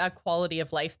that's improvement. a quality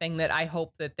of life thing that I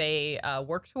hope that they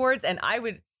work towards. And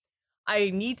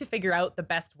I need to figure out the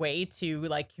best way to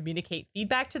like communicate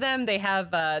feedback to them. They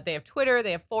have Twitter,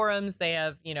 they have forums, they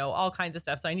have, you know, all kinds of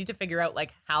stuff. So I need to figure out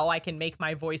like how I can make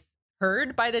my voice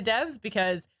heard by the devs,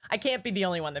 because I can't be the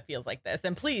only one that feels like this.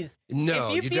 And please, No,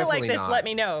 if you feel like this, let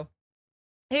me know.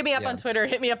 Hit me up on Twitter,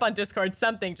 hit me up on Discord,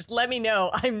 something. Just let me know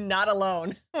I'm not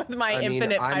alone with my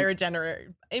infinite pirate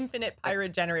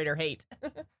generator hate.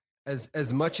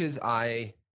 As much as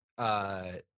I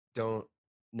don't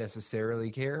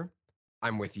necessarily care,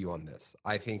 I'm with you on this.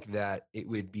 I think that it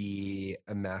would be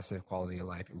a massive quality of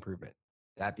life improvement.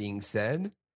 That being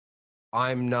said,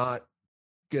 I'm not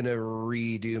gonna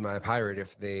redo my pirate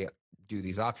if they do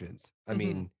these options. I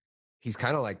mean, he's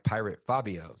kind of like Pirate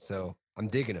Fabio, so I'm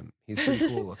digging him. He's pretty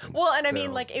cool looking. Well, and I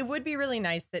mean, like, it would be really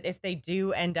nice that if they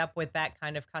do end up with that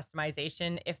kind of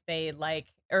customization, if they like,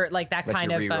 or like that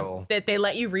kind of, that they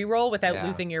let you reroll without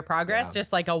losing your progress,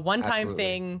 just like a one-time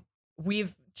thing.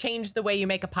 We've changed the way you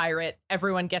make a pirate.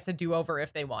 Everyone gets a do-over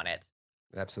if they want it.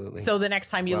 Absolutely. So the next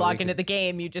time you log into the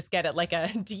game, you just get it like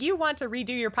do you want to redo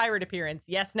your pirate appearance?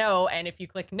 Yes, no. And if you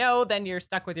click no, then you're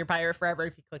stuck with your pirate forever.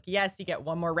 If you click yes, you get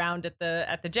one more round at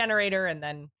the generator, and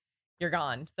then you're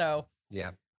gone. So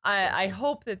yeah, I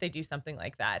hope that they do something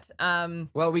like that.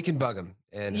 Well, we can bug them,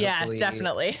 and hopefully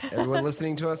definitely. everyone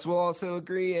listening to us will also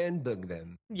agree and bug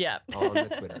them. Yeah, on the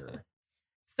Twitter.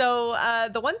 So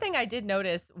the one thing I did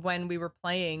notice when we were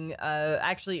playing,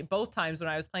 actually both times when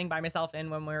I was playing by myself and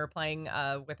when we were playing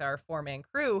with our 4-man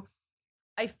crew,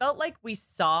 I felt like we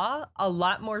saw a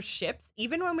lot more ships,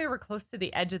 even when we were close to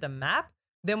the edge of the map,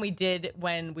 than we did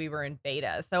when we were in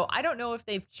beta. So I don't know if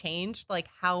they've changed like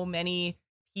how many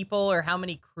people or how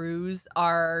many crews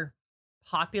are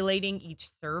populating each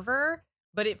server,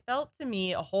 but it felt to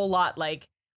me a whole lot like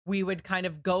we would kind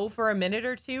of go for a minute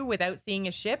or two without seeing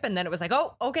a ship, and then it was like,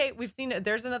 oh, okay, we've seen it,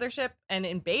 there's another ship. And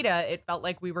in beta, it felt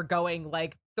like we were going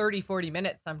like 30-40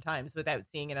 minutes sometimes without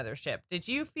seeing another ship. Did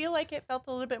you feel like it felt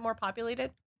a little bit more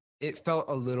populated? It felt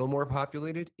a little more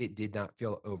populated. It did not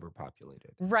feel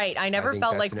overpopulated. Right. I never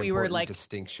felt like we were like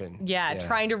distinction. Yeah,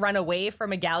 trying to run away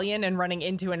from a galleon and running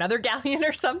into another galleon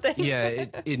or something. Yeah,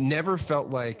 it never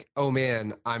felt like, oh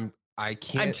man, I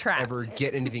can't ever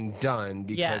get anything done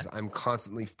because I'm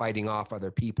constantly fighting off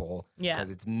other people because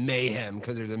it's mayhem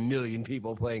because there's a million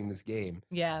people playing this game.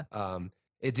 Yeah.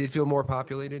 It did feel more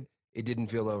populated. It didn't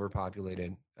feel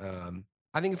overpopulated.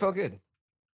 I think it felt good.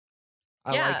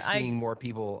 I like seeing more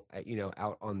people,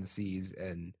 out on the seas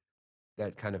and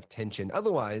that kind of tension.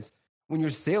 Otherwise, when you're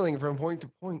sailing from point to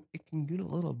point, it can get a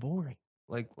little boring.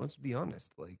 Like, let's be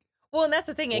honest. Like, well, and that's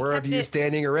the thing. Four of you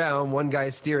standing around, one guy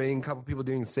steering, a couple people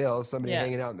doing sails, somebody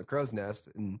hanging out in the crow's nest,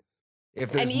 and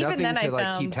if there's nothing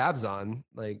to keep tabs on,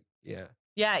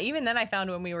 Yeah, even then I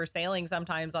found when we were sailing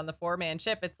sometimes on the 4-man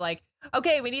ship, it's like,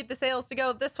 okay, we need the sails to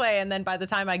go this way, and then by the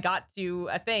time I got to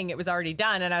a thing, it was already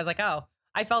done, and I was like, oh,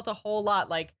 I felt a whole lot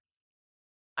like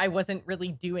I wasn't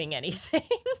really doing anything.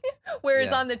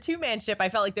 Whereas on the 2-man ship, I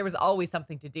felt like there was always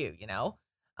something to do,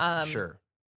 Sure.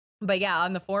 But yeah,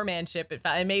 on the 4-man ship, it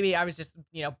felt, and maybe I was just,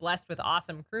 blessed with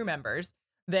awesome crew members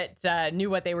that knew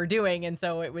what they were doing, and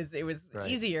so it was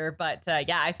easier. But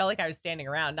I felt like I was standing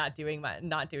around, not doing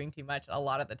too much a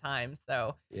lot of the time.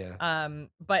 So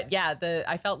but yeah,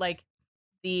 I felt like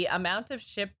the amount of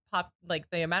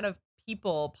the amount of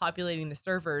people populating the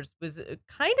servers was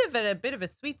kind of at a bit of a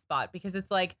sweet spot, because it's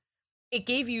like it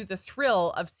gave you the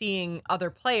thrill of seeing other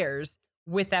players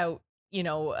without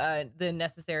the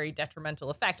necessary detrimental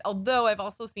effect. Although I've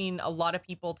also seen a lot of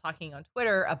people talking on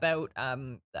Twitter about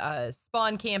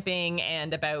spawn camping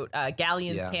and about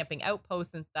galleons camping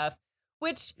outposts and stuff,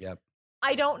 which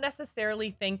I don't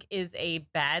necessarily think is a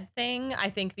bad thing.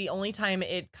 I think the only time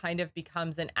it kind of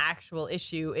becomes an actual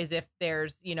issue is if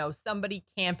there's, somebody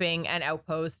camping an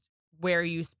outpost where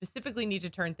you specifically need to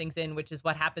turn things in, which is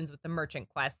what happens with the merchant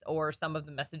quest or some of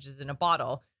the messages in a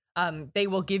bottle. They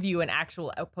will give you an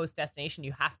actual outpost destination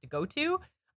you have to go to.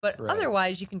 But Right.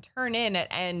 otherwise, you can turn in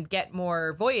and get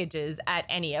more voyages at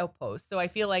any outpost. So I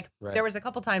feel like Right. there was a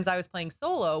couple times I was playing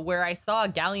solo where I saw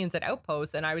galleons at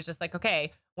outposts and I was just like,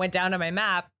 okay, went down to my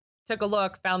map, took a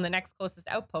look, found the next closest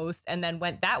outpost, and then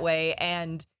went that way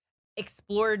and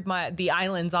explored the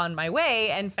islands on my way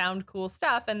and found cool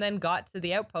stuff, and then got to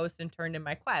the outpost and turned in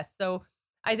my quest. So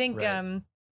I think Right.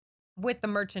 with the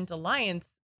Merchant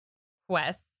Alliance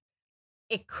quests,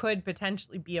 it could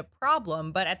potentially be a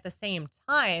problem, but at the same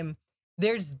time,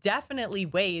 there's definitely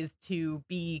ways to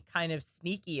be kind of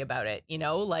sneaky about it,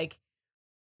 like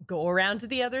go around to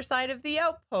the other side of the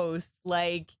outpost,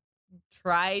 like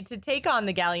try to take on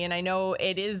the galleon. I know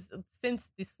it is, since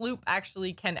the sloop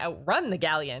actually can outrun the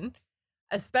galleon,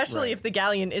 especially Right. if the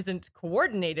galleon isn't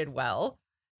coordinated well, Well,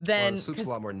 the then sloop's a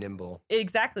lot more nimble.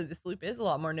 exactly, the sloop is a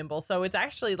lot more nimble. So it's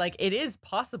actually like it is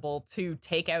possible to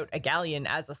take out a galleon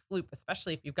as a sloop,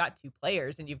 especially if you've got two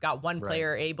players and you've got one Right.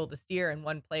 player able to steer and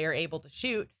one player able to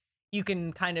shoot. You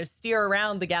can kind of steer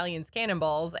around the galleon's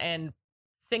cannonballs and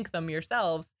sink them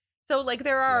yourselves. So like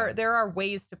there Yeah. are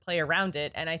ways to play around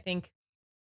it, and I think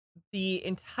the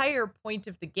entire point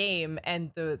of the game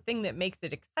and the thing that makes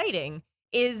it exciting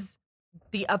is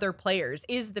the other players,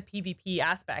 is the PvP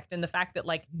aspect, and the fact that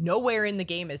like nowhere in the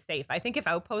game is safe. I think if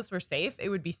outposts were safe, it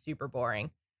would be super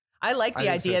boring. I like I the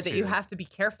think so idea that you too. have to be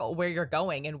careful where you're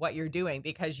going and what you're doing,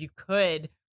 because you could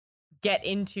get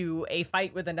into a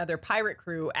fight with another pirate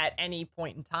crew at any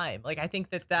point in time. Like I think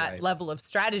that Right. level of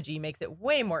strategy makes it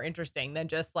way more interesting than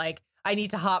just like I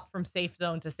need to hop from safe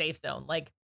zone to safe zone.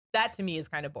 Like that to me is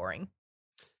kind of boring.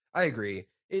 I agree.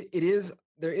 It is,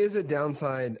 there is a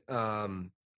downside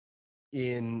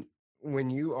in when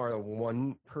you are a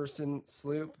one person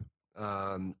sloop,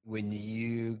 when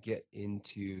you get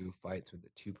into fights with a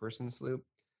two-person sloop,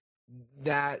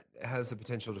 that has the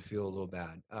potential to feel a little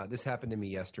bad. This happened to me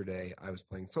yesterday. I was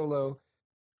playing solo.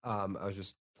 I was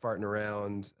just farting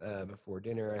around before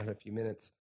dinner. I had a few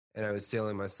minutes and I was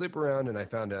sailing my sloop around and I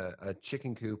found a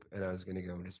chicken coop and I was going to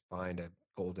go and just find a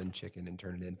golden chicken and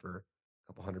turn it in for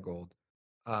a couple hundred gold.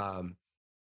 Um,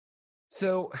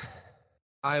 so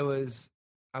I was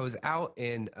I was out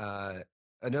and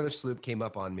another sloop came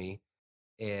up on me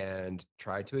and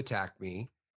tried to attack me,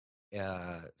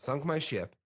 sunk my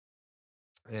ship,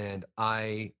 and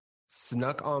I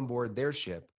snuck on board their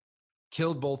ship,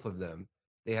 killed both of them.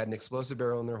 They had an explosive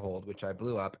barrel in their hold, which I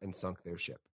blew up and sunk their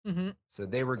ship. Hmm. So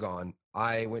they were gone.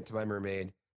 I went to my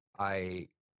mermaid. I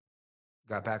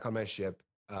got back on my ship,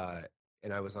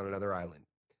 and I was on another island.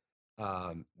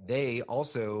 They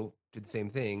also did the same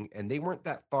thing, and they weren't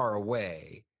that far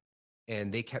away.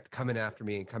 And they kept coming after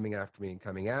me and coming after me and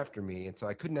coming after me. And so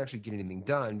I couldn't actually get anything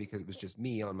done because it was just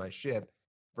me on my ship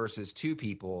versus two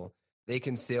people. They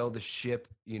can sail the ship,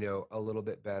 a little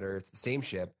bit better. It's the same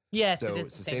ship. Yes, it So is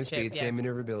it's the the same same ship. speed, Yes. same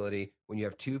maneuverability. When you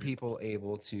have two people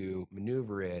able to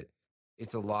maneuver it,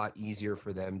 it's a lot easier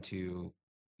for them to,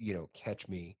 catch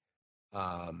me.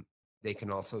 Um, they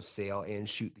can also sail and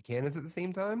shoot the cannons at the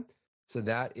same time. So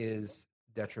that is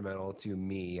detrimental to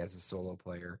me as a solo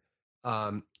player.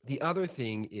 The other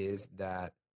thing is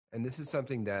that, and this is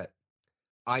something that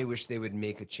I wish they would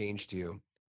make a change to.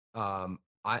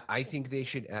 I think they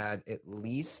should add at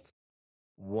least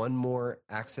one more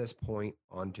access point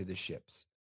onto the ships.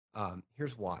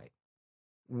 Here's why.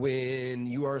 When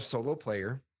you are a solo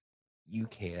player, you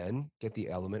can get the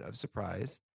element of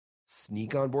surprise,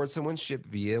 sneak on board someone's ship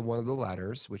via one of the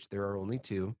ladders, which there are only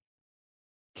two,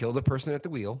 kill the person at the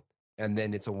wheel, and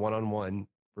then it's a one-on-one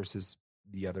versus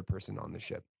the other person on the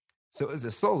ship. So as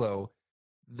a solo,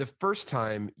 the first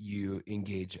time you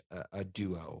engage a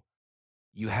duo,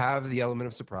 you have the element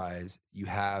of surprise, you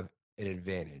have an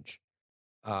advantage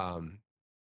um,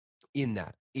 in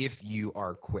that if you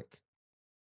are quick.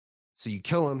 So you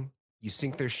kill them, you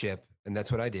sink their ship, and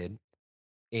that's what I did.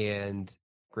 And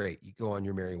great, you go on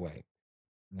your merry way.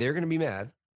 They're going to be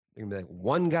mad. They're going to be like,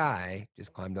 one guy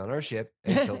just climbed on our ship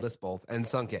and killed us both and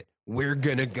sunk it. We're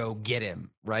going to go get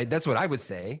him, right? That's what I would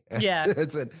say. Yeah.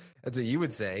 that's what you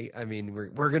would say. I mean,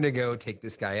 we're going to go take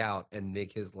this guy out and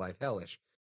make his life hellish.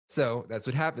 So that's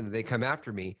what happens. They come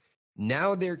after me.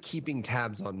 Now they're keeping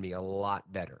tabs on me a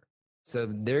lot better. So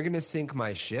they're going to sink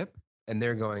my ship and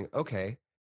they're going, okay,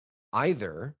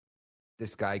 either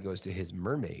this guy goes to his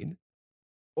mermaid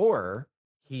or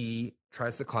he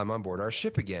tries to climb on board our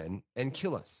ship again and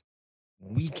kill us.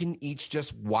 we can each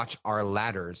just watch our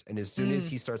ladders. And as soon as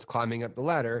he starts climbing up the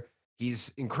ladder,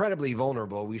 he's incredibly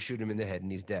vulnerable. We shoot him in the head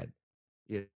and he's dead.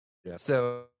 Yeah.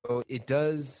 So it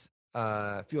does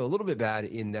feel a little bit bad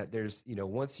in that there's,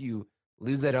 once you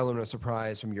lose that element of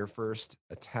surprise from your first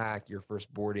attack, your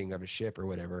first boarding of a ship or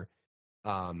whatever,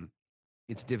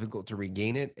 it's difficult to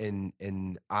regain it.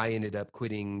 And I ended up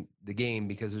quitting the game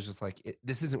because it was just like,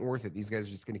 this isn't worth it. These guys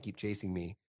are just going to keep chasing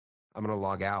me. I'm going to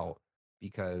log out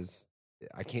because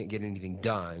I can't get anything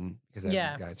done because I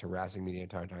have these guys harassing me the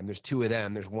entire time. There's 2 of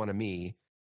them. There's 1 of me.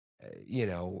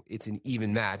 It's an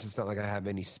even match. It's not like I have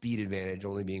any speed advantage,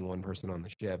 only being 1 person on the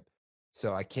ship.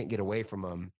 So I can't get away from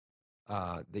them.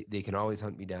 They can always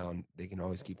hunt me down. They can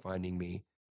always keep finding me.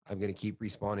 I'm going to keep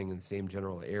respawning in the same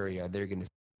general area. They're going to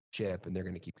ship and they're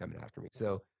going to keep coming after me.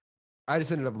 So I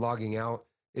just ended up logging out.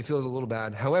 It feels a little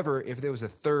bad. However, if there was a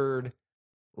third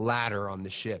ladder on the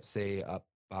ship, say up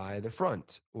by the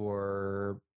front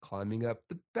or climbing up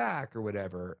the back or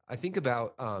whatever, I think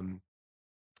about the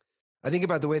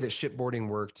way that shipboarding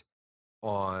worked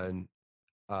on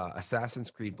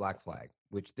Assassin's Creed Black Flag,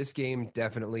 which this game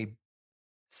definitely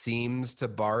seems to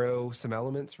borrow some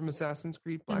elements from Assassin's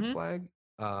Creed Black Flag.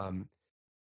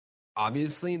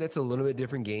 Obviously, that's a little bit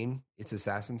different game. It's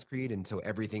Assassin's Creed, and so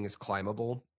everything is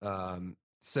climbable.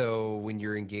 So when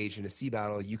you're engaged in a sea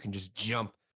battle, you can just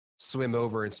swim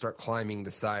over and start climbing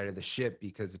the side of the ship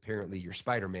because apparently you're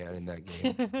Spider-Man in that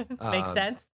game. Makes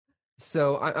sense.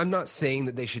 So I'm not saying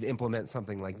that they should implement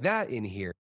something like that in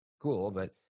here. Cool,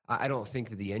 but I don't think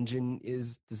that the engine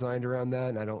is designed around that,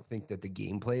 and I don't think that the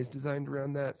gameplay is designed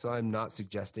around that. So I'm not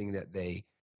suggesting that they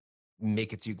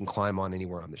make it so you can climb on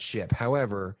anywhere on the ship.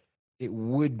 However, it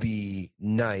would be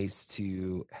nice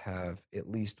to have at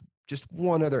least just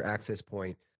one other access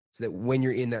point so that when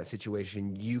you're in that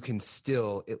situation, you can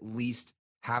still at least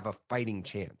have a fighting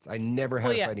chance. I never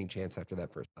had a fighting chance after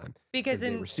that first time because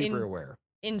they were super aware.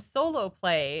 In solo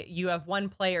play, you have 1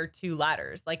 player, 2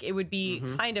 ladders. Like, it would be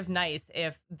kind of nice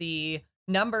if the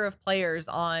number of players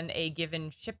on a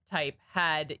given ship type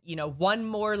had, 1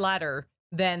 more ladder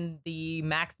than the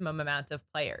maximum amount of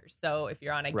players. So if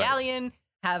you're on a galleon,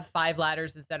 have 5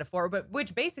 ladders instead of 4, but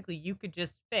which basically you could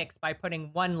just fix by putting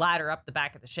 1 ladder up the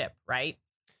back of the ship, right?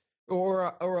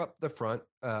 Or up the front,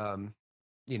 or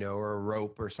a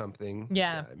rope or something.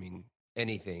 Yeah. I mean,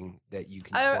 anything that you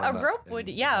can a rope would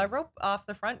a rope off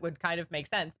the front would kind of make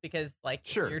sense because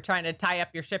if you're trying to tie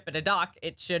up your ship at a dock,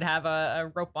 it should have a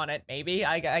rope on it. Maybe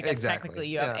I guess technically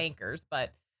you have anchors,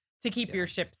 but to keep your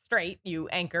ship straight, you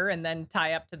anchor and then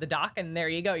tie up to the dock, and there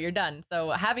you go, you're done.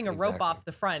 So having a rope off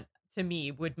the front to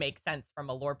me would make sense from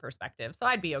a lore perspective. So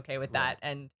I'd be okay with that.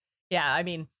 And I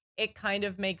mean, it kind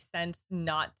of makes sense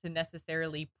not to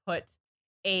necessarily put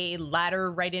a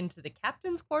ladder right into the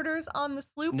captain's quarters on the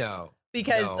sloop. No.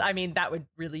 Because, I mean, that would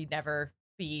really never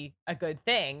be a good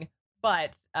thing.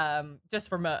 But just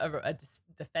from a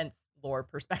defense lore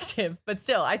perspective. But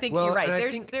still, I think you're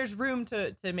right. There's room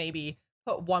to maybe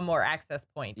put 1 more access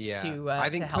point. I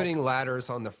think putting ladders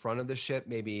on the front of the ship,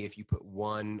 maybe if you put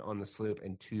 1 on the sloop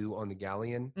and 2 on the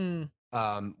galleon,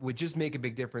 would just make a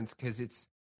big difference because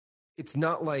it's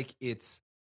not like it's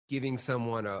giving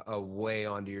someone a way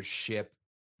onto your ship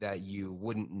that you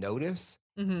wouldn't notice.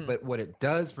 But what it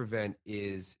does prevent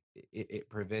is it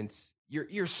prevents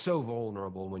you're so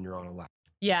vulnerable when you're on a ladder.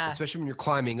 Yeah. Especially when you're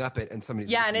climbing up it and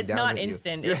somebody's and it's not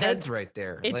instant. Your head's right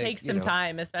there. It takes some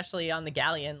time, especially on the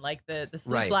galleon. Like the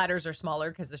sloop ladders are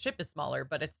smaller because the ship is smaller,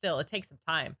 but it takes some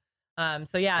time.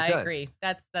 So I agree.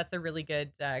 That's a really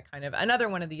good kind of another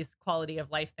one of these quality of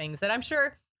life things that I'm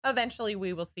sure eventually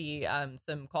we will see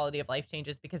some quality of life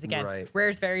changes because again, Rare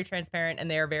is very transparent and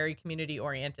they are very community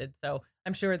oriented. So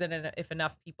I'm sure that if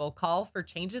enough people call for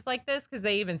changes like this, because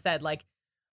they even said like,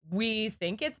 we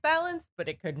think it's balanced, but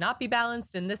it could not be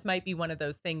balanced. And this might be one of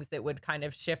those things that would kind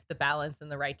of shift the balance in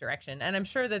the right direction. And I'm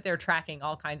sure that they're tracking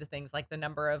all kinds of things like the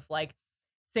number of like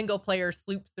single player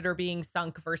sloops that are being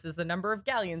sunk versus the number of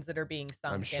galleons that are being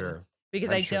sunk. I'm sure. Because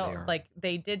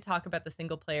they did talk about the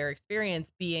single player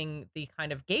experience being the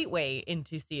kind of gateway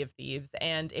into Sea of Thieves.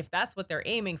 And if that's what they're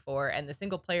aiming for, and the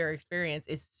single player experience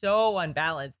is so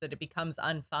unbalanced that it becomes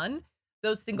unfun,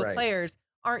 those single players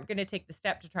aren't going to take the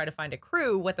step to try to find a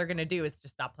crew. What they're going to do is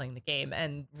just stop playing the game.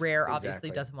 And Rare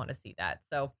obviously doesn't want to see that.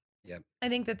 So I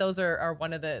think that those are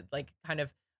one of the like kind of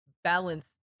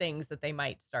balanced things that they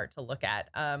might start to look at.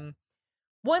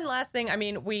 One last thing. I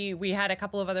mean, we had a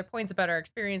couple of other points about our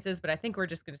experiences, but I think we're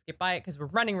just going to skip by it because we're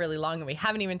running really long and we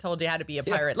haven't even told you how to be a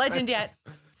pirate legend yet.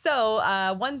 So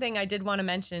one thing I did want to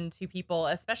mention to people,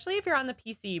 especially if you're on the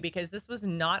PC, because this was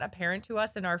not apparent to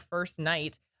us in our first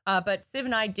night. But Civ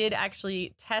and I did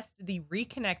actually test the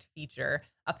reconnect feature.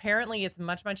 Apparently, it's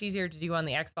much, much easier to do on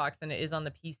the Xbox than it is on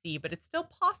the PC, but it's still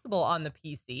possible on the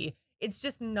PC. It's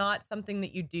just not something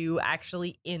that you do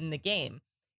actually in the game.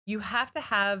 You have to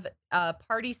have a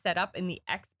party set up in the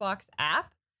Xbox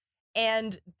app.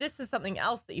 And this is something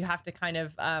else that you have to kind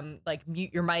of like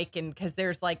mute your mic, and because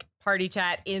there's like party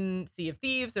chat in Sea of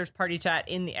Thieves, there's party chat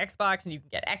in the Xbox, and you can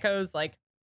get echoes. Like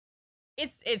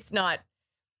it's not.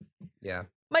 Yeah.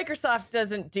 Microsoft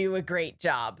doesn't do a great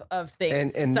job of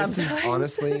things. And this is sometimes.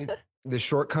 honestly the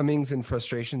shortcomings and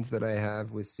frustrations that I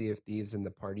have with Sea of Thieves and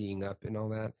the partying up and all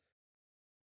that.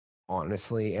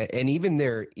 Honestly, and even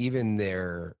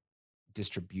their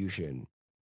distribution,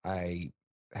 I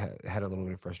had a little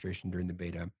bit of frustration during the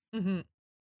beta. Mhm.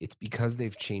 It's because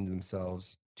they've changed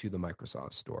themselves to the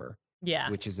Microsoft Store, Yeah.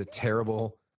 which is a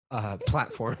terrible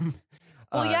platform.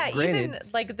 Well, yeah, Granted, even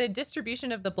like the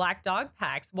distribution of the Black Dog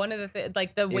packs, one of the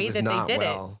like the it way was that they not did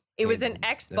well it was an handled.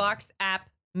 Yeah. Xbox app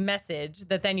message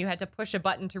that then you had to push a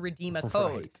button to redeem a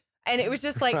code. Right. And it was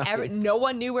just like Right. no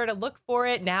one knew where to look for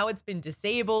it. Now it's been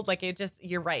disabled. Like it just,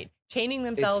 you're right. Chaining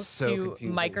themselves so to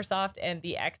confusing. Microsoft and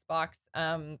the Xbox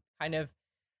kind of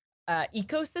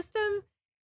ecosystem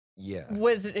Yeah.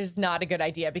 is not a good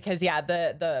idea, because yeah,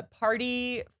 the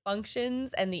party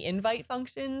functions and the invite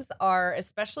functions are,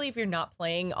 especially if you're not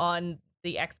playing on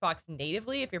the Xbox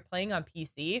natively, if you're playing on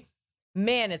PC,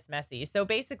 man, it's messy. So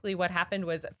basically what happened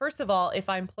was, first of all, if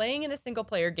I'm playing in a single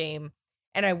player game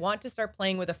and I want to start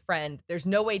playing with a friend, there's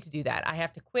no way to do that. I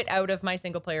have to quit out of my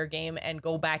single player game and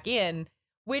go back in,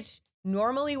 which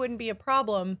normally wouldn't be a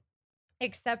problem,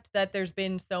 except that there's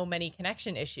been so many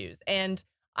connection issues. And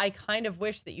I kind of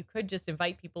wish that you could just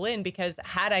invite people in, because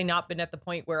had I not been at the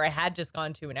point where I had just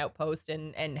gone to an outpost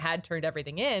and had turned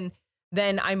everything in,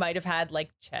 then I might have had like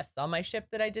chests on my ship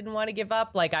that I didn't want to give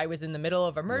up. Like I was in the middle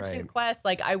of a merchant Right. quest.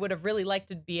 Like I would have really liked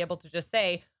to be able to just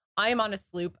say, I'm on a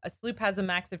sloop. A sloop has a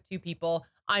max of 2 people.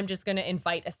 I'm just going to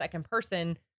invite a second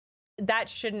person. That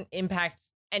shouldn't impact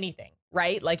anything,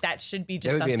 right? Like that should be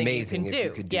just That would be something amazing you can if do.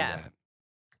 you could do Yeah. that.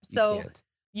 You So can't.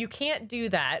 you can't do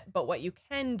that, but what you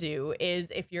can do is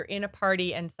if you're in a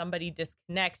party and somebody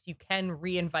disconnects, you can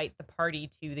re-invite the party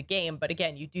to the game. But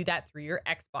again, you do that through your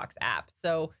Xbox app.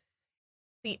 So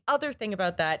the other thing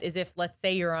about that is if, let's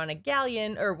say, you're on a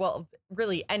galleon, or well,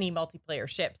 really any multiplayer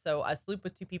ship, so a sloop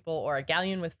with 2 people or a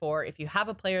galleon with 4, if you have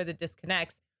a player that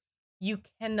disconnects, you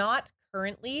cannot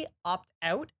currently opt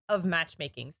out of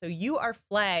matchmaking. So you are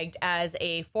flagged as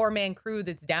a 4-man crew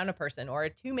that's down a person, or a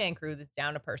 2-man crew that's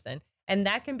down a person, and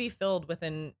that can be filled with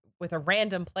a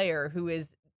random player who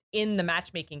is in the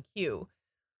matchmaking queue.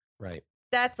 Right.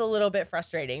 That's a little bit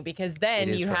frustrating, because then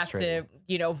It is you have to,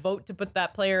 frustrating. vote to put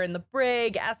that player in the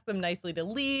brig, ask them nicely to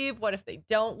leave. What if they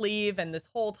don't leave? And this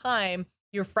whole time,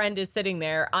 your friend is sitting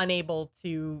there unable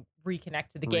to reconnect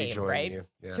to the game, Rejoin right? you.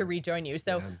 Yeah. To rejoin you.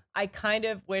 So Yeah. I kind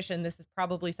of wish, and this is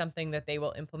probably something that they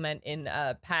will implement in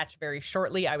a patch very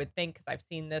shortly, I would think, because I've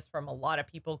seen this from a lot of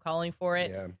people calling for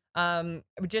it. Yeah.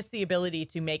 Just the ability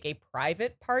to make a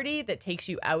private party that takes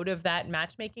you out of that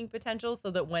matchmaking potential,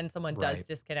 so that when someone does Right.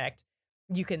 disconnect,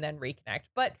 you can then reconnect.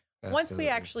 But once we Absolutely.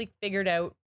 actually figured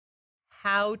out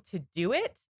how to do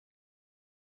it,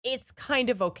 it's kind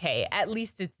of okay. At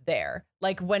least it's there.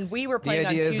 Like when we were playing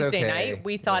on idea is Tuesday okay. night,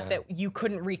 we thought Yeah. that you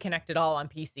couldn't reconnect at all on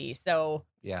PC. So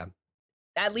Yeah.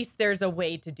 at least there's a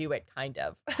way to do it, kind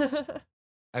of.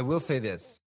 I will say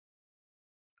this.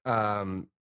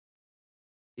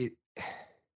 It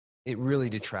it really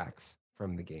detracts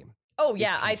from the game. Oh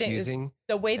yeah, It's I think confusing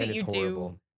the way and that it's you do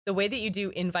horrible. the way that you do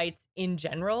invites in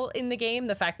general in the game,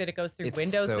 the fact that it goes through It's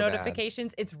Windows so bad.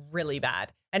 notifications, it's really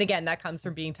bad. And again, that comes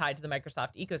from being tied to the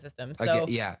Microsoft ecosystem. So Again,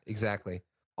 yeah, exactly.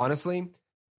 Honestly,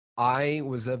 I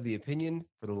was of the opinion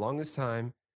for the longest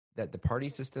time that the party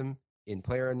system in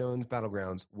PlayerUnknown's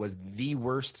Battlegrounds was the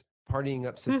worst partying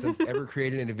up system ever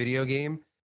created in a video game.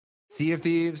 Sea of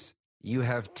Thieves, you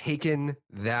have taken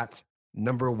that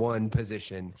 *1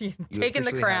 position. You taking the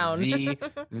officially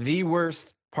have crown. the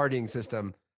worst partying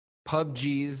system.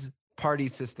 PUBG's party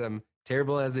system,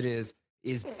 terrible as it is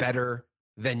better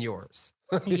than yours.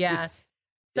 Yeah.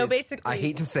 So I basically,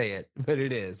 hate to say it, but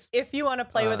it is. if you want to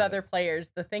play with Uh, other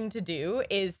players, the thing to do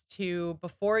is to,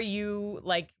 before you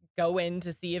like go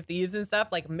into Sea of Thieves and stuff,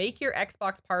 like make your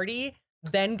Xbox party,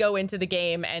 then go into the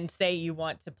game and say you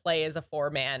want to play as a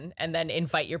 4-man, and then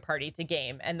invite your party to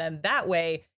game. And then that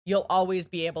way you'll always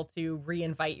be able to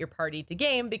re-invite your party to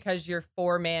game, because your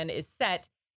 4-man is set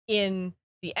in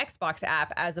the Xbox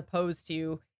app as opposed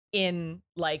to in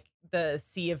like the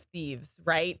Sea of Thieves,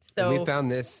 right? And So we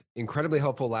found this incredibly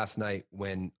helpful last night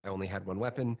when I only had one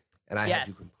weapon and I had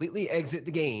to Yes. completely exit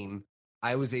the game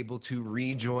I was able to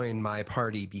rejoin my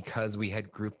party because we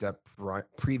had grouped up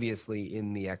previously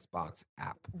in the Xbox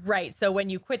app. Right. So when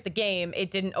you quit the game, it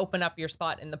didn't open up your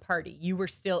spot in the party. You were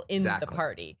still in the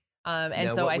party. And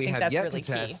Now, so what I we think have that's yet really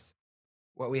to key. test,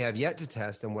 what we have yet to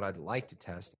test, and what I'd like to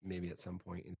test maybe at some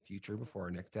point in the future before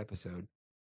our next episode,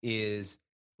 is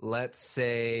let's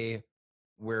say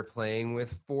we're playing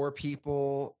with 4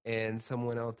 people and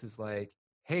someone else is like,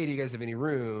 hey, do you guys have any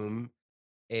room?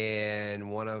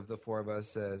 And one of the 4 of us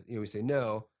says, we say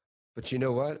no, but you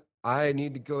know what? I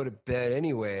need to go to bed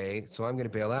anyway, so I'm going to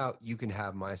bail out. You can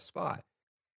have my spot.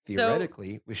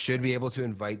 Theoretically, we should be able to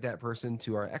invite that person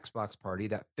to our Xbox party,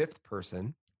 that 5th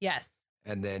person. Yes.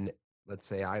 And then let's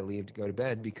say I leave to go to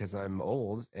bed because I'm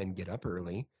old and get up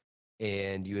early,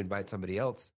 and you invite somebody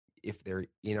else. If they're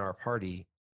in our party,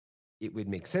 it would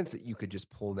make sense that you could just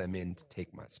pull them in to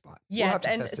take my spot. Yes, we'll have to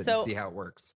and test it so and see how it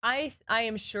works. I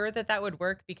am sure that would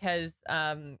work because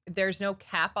there's no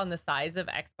cap on the size of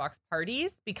Xbox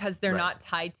parties because they're not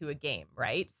tied to a game,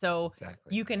 right? So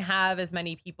you can have as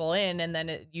many people in, and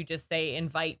then you just say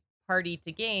invite party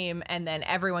to game, and then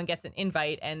everyone gets an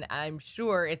invite. And I'm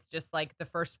sure it's just like the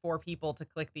first 4 people to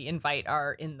click the invite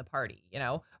are in the party,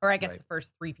 or I guess the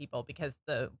first 3 people because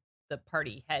the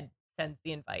party head sends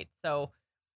the invite. So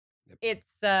it's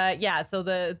so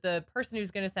the person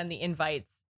who's going to send the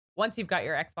invites, once you've got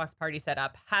your Xbox party set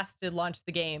up, has to launch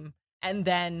the game, and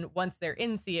then once they're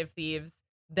in Sea of Thieves,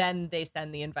 then they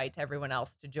send the invite to everyone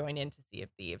else to join into Sea of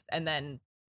Thieves, and then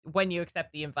when you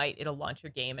accept the invite, it'll launch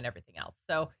your game and everything else.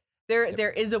 So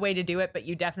there is a way to do it, but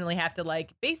you definitely have to,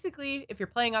 basically, if you're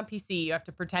playing on PC, you have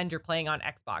to pretend you're playing on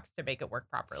Xbox to make it work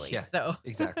properly. Yeah, so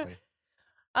exactly.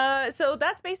 So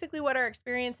that's basically what our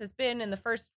experience has been in the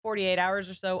first 48 hours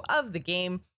or so of the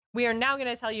game. We are now going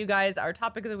to tell you guys our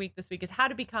topic of the week this week is how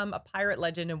to become a pirate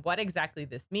legend and what exactly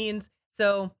this means.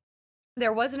 So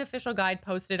there was an official guide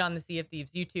posted on the Sea of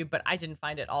Thieves YouTube, but I didn't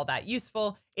find it all that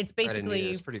useful. It's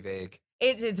basically, it's pretty vague.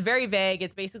 It's very vague.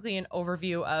 It's basically an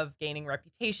overview of gaining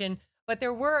reputation. But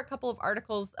there were a couple of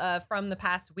articles from the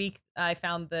past week. I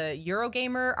found the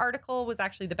Eurogamer article was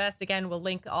actually the best. Again, we'll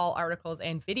link all articles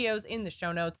and videos in the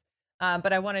show notes.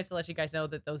 But I wanted to let you guys know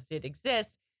that those did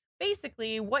exist.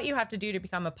 Basically, what you have to do to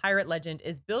become a pirate legend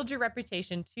is build your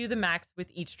reputation to the max with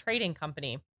each trading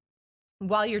company.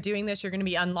 While you're doing this, you're going to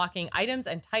be unlocking items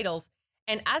and titles.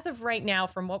 And as of right now,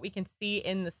 from what we can see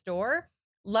in the store,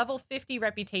 level 50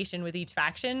 reputation with each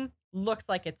faction looks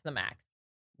like it's the max.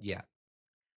 Yeah.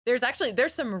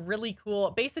 There's some really cool,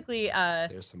 basically,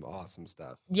 there's some awesome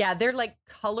stuff. Yeah, they're like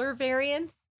color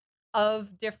variants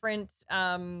of different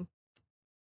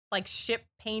ship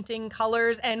painting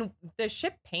colors, and the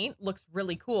ship paint looks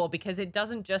really cool because it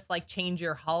doesn't just change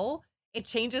your hull, it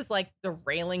changes the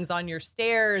railings on your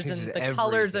stairs and the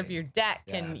colors of your deck.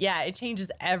 Yeah. And it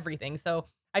changes everything. So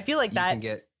I feel like you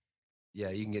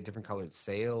can get different colored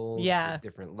sails with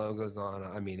different logos on.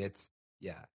 I mean, it's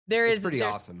there's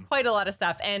awesome. Quite a lot of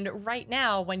stuff. And right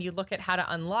now, when you look at how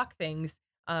to unlock things,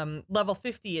 level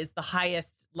 50 is the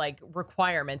highest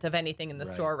requirement of anything in the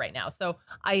store right now. So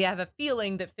I have a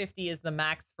feeling that 50 is the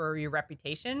max for your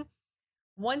reputation.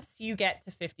 Once you get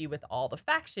to 50 with all the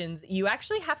factions, you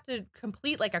actually have to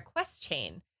complete a quest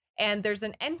chain. And there's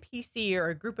an NPC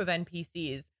or a group of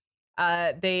NPCs.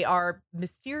 They are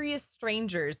mysterious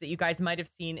strangers that you guys might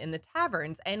have seen in the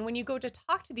taverns. And when you go to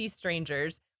talk to these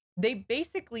strangers, they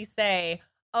basically say,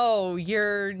 oh,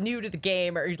 you're new to the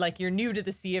game, or you're new to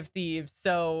the Sea of Thieves.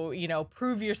 So,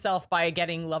 prove yourself by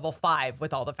getting level 5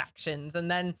 with all the factions.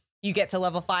 And then you get to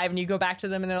level 5 and you go back to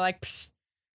them and they're like, psh,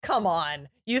 come on.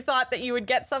 You thought that you would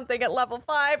get something at level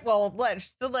 5? Well,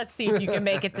 let's see if you can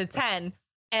make it to 10.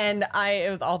 And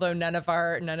although none of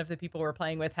the people we're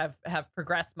playing with have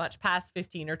progressed much past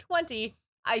 15 or 20,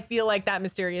 I feel like that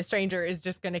mysterious stranger is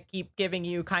just going to keep giving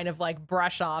you kind of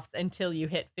brush offs until you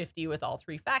hit 50 with all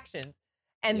 3 factions.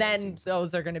 And then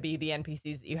those are going to be the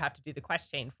NPCs that you have to do the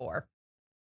quest chain for.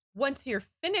 Once you're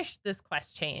finished this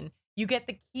quest chain, you get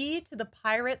the key to the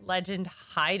Pirate Legend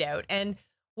hideout. And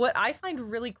what I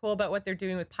find really cool about what they're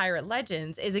doing with Pirate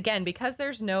Legends is, again, because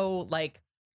there's no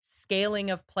scaling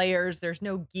of players, there's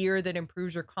no gear that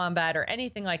improves your combat or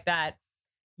anything like that.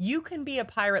 You can be a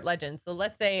pirate legend. So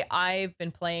let's say I've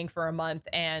been playing for a month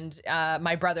and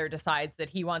my brother decides that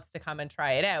he wants to come and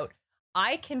try it out.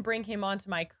 I can bring him onto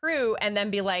my crew and then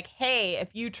be like, hey, if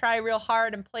you try real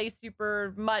hard and play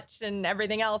super much and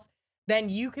everything else, then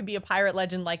you could be a pirate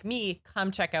legend like me.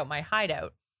 Come check out my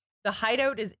hideout. The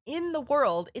hideout is in the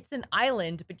world. It's an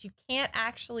island, but you can't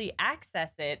actually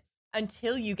access it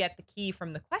until you get the key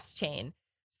from the quest chain.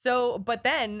 So, but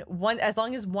then as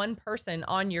long as one person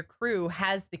on your crew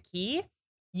has the key,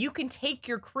 you can take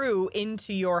your crew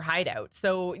into your hideout.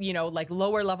 So, like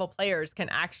lower level players can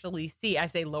actually see, I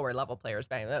say lower level players,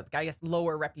 but I guess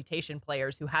lower reputation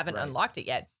players who haven't Right. unlocked it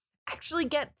yet, actually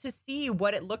get to see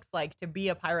what it looks like to be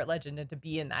a pirate legend and to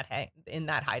be in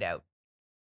that hideout.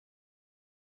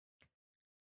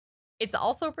 It's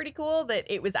also pretty cool that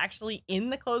it was actually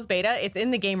in the closed beta. It's in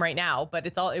the game right now, but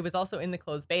it was also in the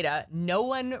closed beta. No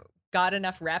one got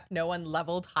enough rep, no one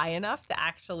leveled high enough to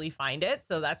actually find it.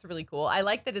 So that's really cool. I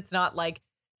like that it's not like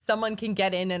someone can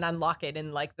get in and unlock it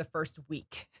in like the first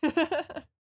week.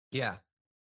 Yeah.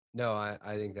 No, I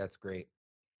think that's great.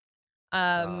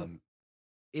 um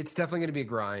It's definitely going to be a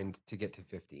grind to get to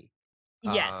 50.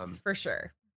 yes, for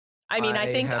sure. I mean, I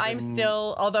I think I'm haven't-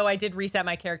 still, although I did reset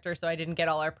my character, so I didn't get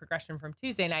all our progression from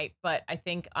Tuesday night, but I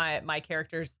think my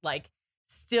character's like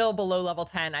still below level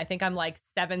 10. I think I'm like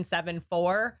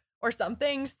 774 or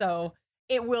something. So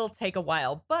it will take a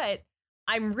while, but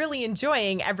I'm really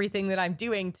enjoying everything that I'm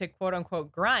doing to quote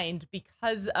unquote grind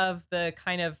because of the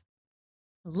kind of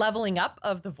leveling up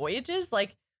of the voyages.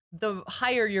 Like the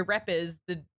higher your rep is,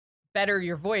 the better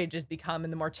your voyages become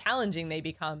and the more challenging they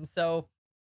become. So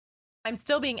I'm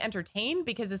still being entertained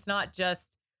because it's not just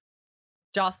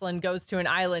Jocelyn goes to an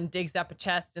island, digs up a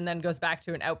chest, and then goes back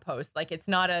to an outpost. Like it's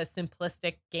not a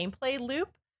simplistic gameplay loop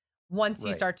once you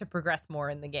Right. start to progress more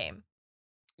in the game.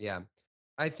 Yeah.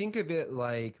 I think of it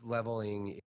like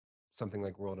leveling something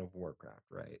like World of Warcraft,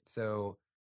 right? So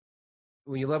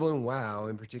when you level in WoW,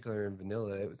 in particular in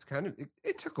vanilla, it was kind of,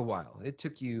 it took a while. It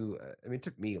took you, it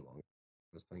took me a long.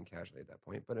 I was playing casually at that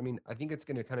point, but I mean, I think it's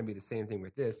going to kind of be the same thing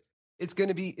with this. It's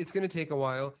going to take a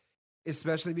while,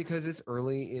 especially because it's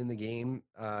early in the game.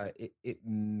 It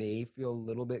may feel a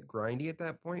little bit grindy at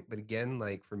that point, but again,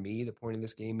 like for me, the point of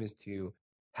this game is to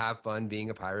have fun being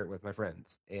a pirate with my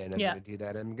friends, and I'm Yeah. going to do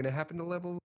that. I'm going to happen to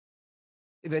level.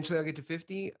 Eventually, I'll get to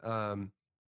 50.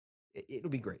 It'll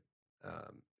be great.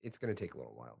 It's going to take a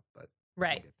little while, but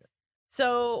Right. we'll get there.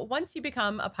 So once you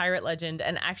become a pirate legend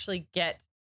and actually get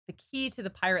the key to the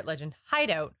pirate legend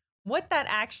hideout, what that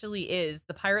actually is,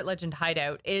 the pirate legend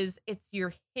hideout, is it's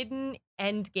your hidden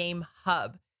end game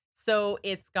hub. So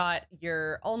it's got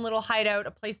your own little hideout,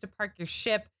 a place to park your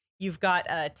ship. You've got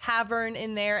a tavern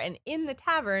in there, and in the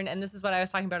tavern, and this is what I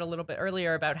was talking about a little bit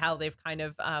earlier about how they've kind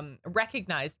of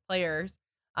recognized players.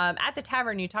 At the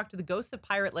tavern, you talk to the ghosts of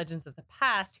pirate legends of the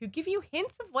past who give you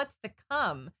hints of what's to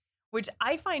come, which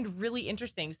I find really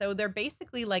interesting. So they're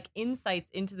basically like insights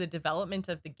into the development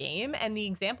of the game. And the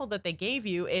example that they gave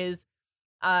you is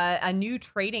a new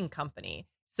trading company.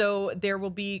 So there will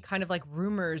be kind of like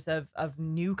rumors of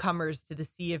newcomers to the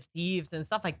Sea of Thieves and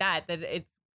stuff like that, that it's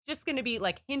just going to be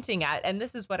like hinting at. And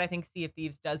this is what I think Sea of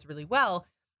Thieves does really well,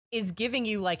 is giving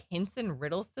you like hints and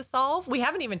riddles to solve. We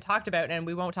haven't even talked about, and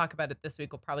we won't talk about it this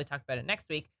week. We'll probably talk about it next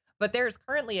week. But there's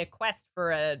currently a quest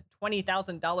for a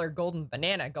 $20,000 golden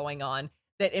banana going on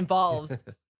that involves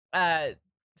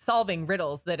solving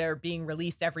riddles that are being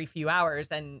released every few hours,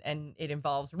 and it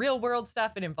involves real world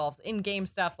stuff. It involves in-game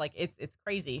stuff. Like it's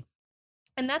crazy.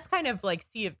 And that's kind of like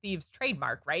Sea of Thieves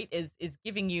trademark, right? Is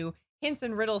giving you hints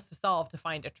and riddles to solve to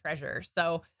find a treasure.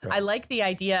 So Right. I like the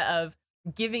idea of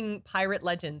giving pirate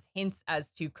legends hints as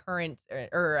to current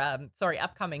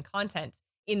upcoming content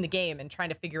in the game and trying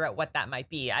to figure out what that might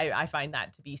be. I find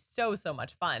that to be so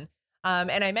much fun.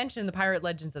 And I mentioned the pirate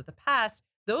legends of the past.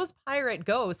 Those pirate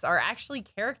ghosts are actually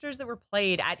characters that were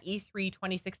played at E3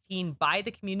 2016 by the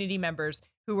community members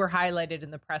who were highlighted in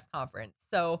the press conference.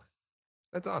 So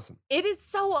That's awesome. it is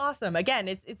so awesome. Again,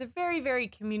 it's a very, very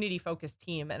community focused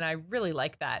team, and I really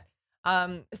like that.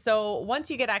 So once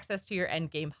you get access to your end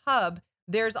game hub,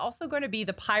 there's also going to be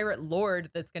the pirate lord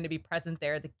that's going to be present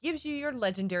there that gives you your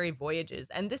legendary voyages.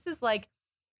 And this is like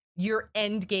your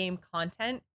end game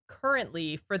content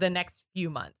currently for the next few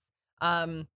months.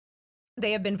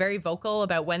 They have been very vocal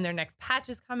about when their next patch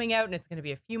is coming out, and it's going to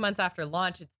be a few months after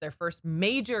launch. It's their first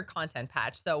major content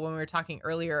patch. So when we were talking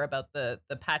earlier about the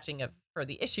patching for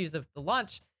the issues of the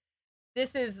launch,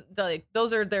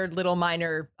 those are their little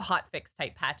minor hot fix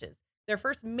type patches. Their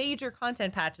first major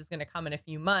content patch is going to come in a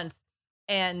few months.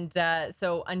 And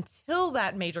so until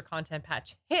that major content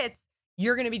patch hits,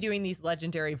 you're going to be doing these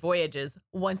legendary voyages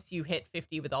once you hit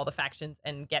 50 with all the factions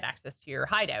and get access to your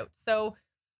hideout. So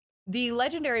the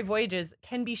legendary voyages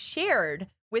can be shared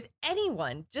with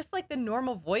anyone, just like the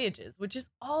normal voyages, which is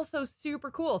also super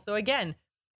cool. So again,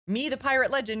 me, the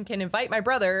pirate legend, can invite my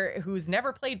brother who's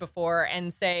never played before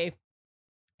and say,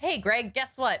 hey, Greg,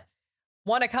 guess what?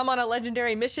 Want to come on a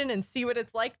legendary mission and see what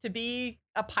it's like to be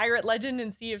a pirate legend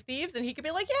in Sea of Thieves? And he could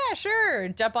be like, yeah, sure.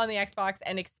 Jump on the Xbox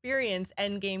and experience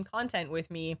endgame content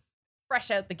with me fresh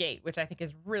out the gate, which I think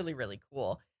is really, really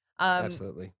cool.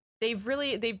 Absolutely.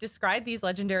 They've described these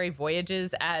legendary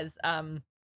voyages as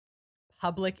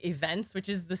public events, which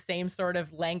is the same sort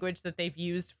of language that they've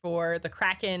used for the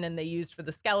Kraken and they used for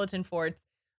the Skeleton Forts.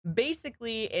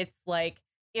 Basically, it's like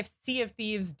if Sea of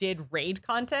Thieves did raid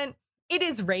content, it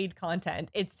is raid content.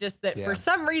 It's just that for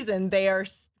some reason they are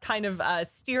kind of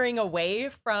steering away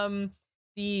from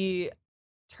the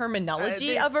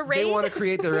terminology of a raid. They want to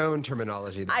create their own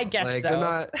terminology, though. I guess like,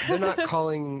 so. They're not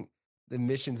calling the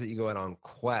missions that you go out on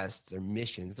quests or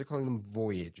missions. They're calling them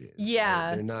voyages. Yeah.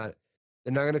 Right?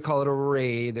 They're not going to call it a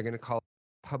raid. They're going to call it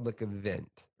a public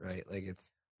event, right? Like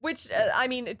it's. Which, I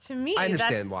mean, to me, I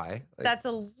understand why. Like, that's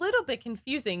a little bit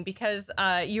confusing because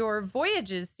your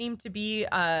voyages seem to be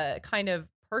kind of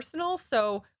personal.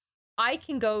 So I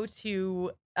can go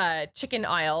to Chicken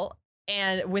Isle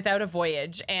and without a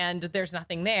voyage and there's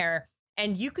nothing there.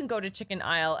 And you can go to Chicken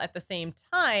Isle at the same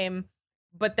time,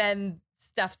 but then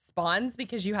stuff spawns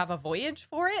because you have a voyage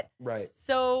for it. Right.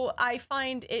 So I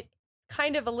find it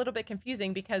kind of a little bit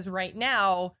confusing because right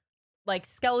now, like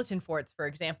Skeleton Forts, for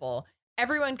example,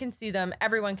 everyone can see them,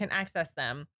 everyone can access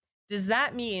them. Does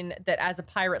that mean that as a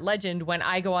pirate legend, when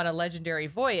I go on a legendary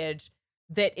voyage,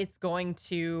 that it's going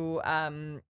to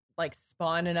like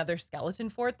spawn another skeleton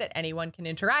fort that anyone can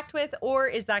interact with? Or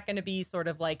is that going to be sort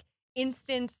of like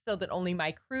instant so that only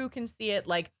my crew can see it?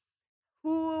 Like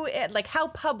how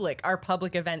public are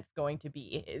public events going to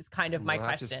be is kind of my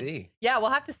question. We'll have to see. Yeah,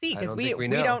 we'll have to see because we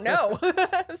don't know.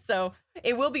 So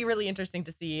it will be really interesting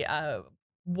to see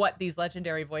what these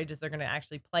legendary voyages are going to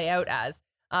actually play out as.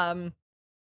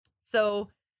 So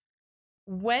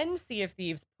when Sea of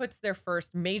Thieves puts their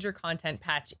first major content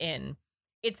patch in,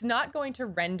 it's not going to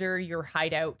render your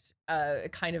hideout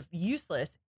kind of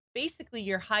useless. Basically,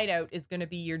 your hideout is going to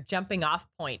be your jumping off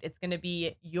point. It's going to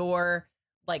be your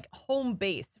like home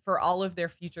base for all of their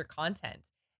future content.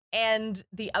 And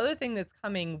the other thing that's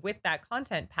coming with that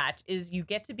content patch is you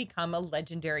get to become a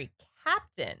legendary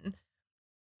captain.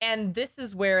 And this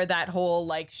is where that whole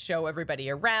like show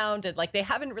everybody around and like they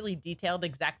haven't really detailed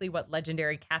exactly what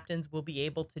legendary captains will be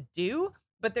able to do,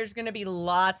 but there's going to be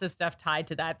lots of stuff tied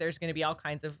to that. There's going to be all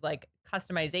kinds of like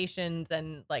customizations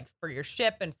and like for your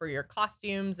ship and for your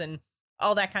costumes and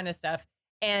all that kind of stuff.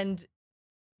 And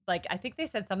like I think they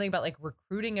said something about like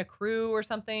recruiting a crew or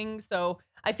something. So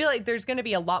I feel like there's going to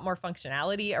be a lot more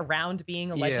functionality around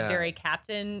being a legendary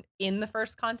captain in the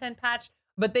first content patch,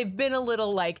 but they've been a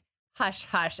little like hush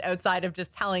hush outside of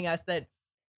just telling us that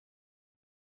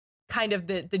kind of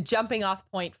the jumping off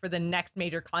point for the next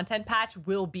major content patch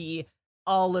will be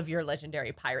all of your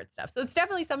legendary pirate stuff. So it's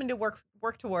definitely something to work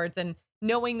towards, and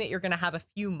knowing that you're going to have a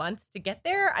few months to get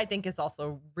there, I think is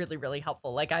also really, really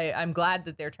helpful. Like I'm glad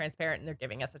that they're transparent and they're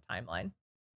giving us a timeline.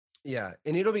 Yeah.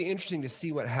 And it'll be interesting to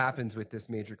see what happens with this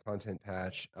major content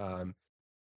patch.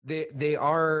 They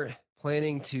are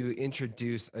planning to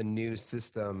introduce a new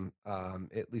system,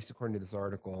 at least according to this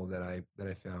article that I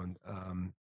found,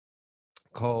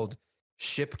 called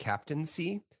Ship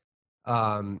Captaincy.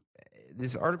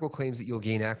 This article claims that you'll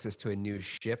gain access to a new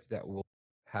ship that will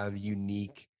have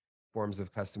unique forms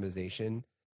of customization,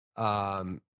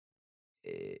 kind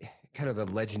of a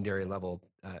legendary level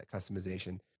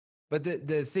customization. But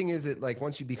the thing is that like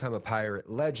once you become a pirate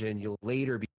legend, you'll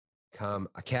later become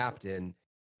a captain,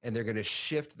 and they're going to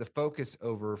shift the focus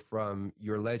over from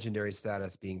your legendary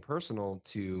status being personal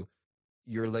to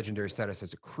your legendary status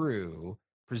as a crew.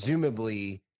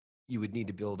 Presumably, you would need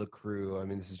to build a crew. I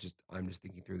mean, I'm just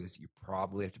thinking through this. You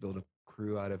probably have to build a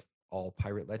crew out of all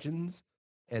pirate legends.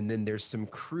 And then there's some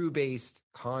crew-based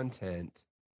content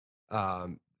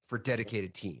for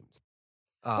dedicated teams.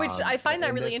 Which I find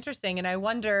that really interesting. And I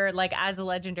wonder, like, as a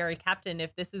legendary captain,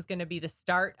 if this is going to be the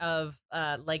start of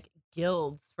like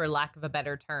guilds, for lack of a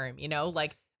better term, you know,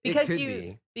 like because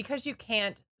you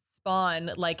can't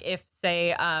spawn, like if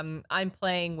say I'm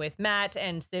playing with Matt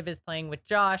and Civ is playing with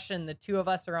Josh and the two of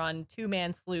us are on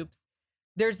 2-man sloops,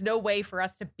 there's no way for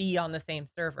us to be on the same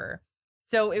server.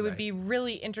 So it would be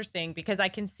really interesting because I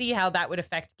can see how that would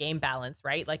affect game balance,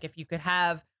 right? Like if you could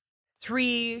have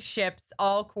 3 ships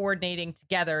all coordinating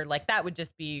together, like that would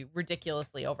just be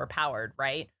ridiculously overpowered,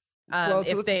 right?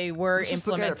 If they were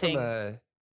implementing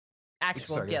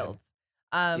actual guilds.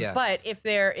 But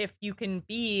if you can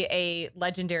be a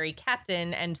legendary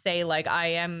captain and say like I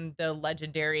am the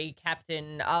legendary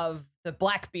captain of the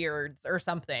Blackbeards or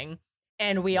something,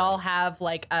 and we all have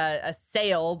like a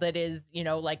sail that is, you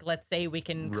know, like let's say we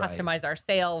can customize our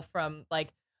sail from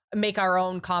like make our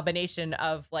own combination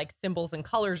of like symbols and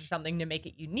colors or something to make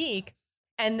it unique.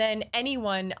 And then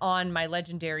anyone on my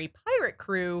legendary pirate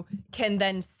crew can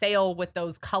then sail with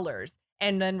those colors.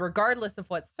 And then regardless of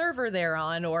what server they're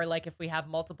on, or like if we have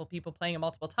multiple people playing it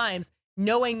multiple times,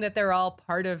 knowing that they're all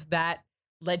part of that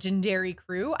legendary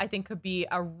crew, I think could be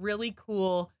a really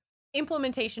cool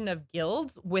implementation of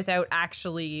guilds without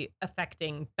actually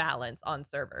affecting balance on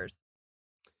servers.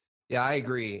 Yeah, I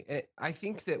agree. I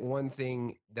think that one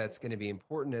thing that's going to be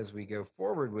important as we go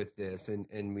forward with this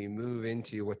and we move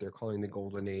into what they're calling the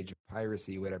golden age of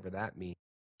piracy, whatever that means.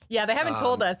 Yeah, they haven't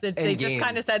told us. They just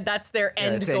kind of said that's their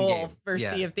end goal for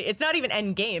Sea of Thieves. It's not even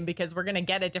end game because we're going to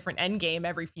get a different end game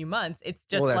every few months. It's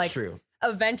just like true.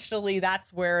 Eventually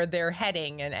that's where they're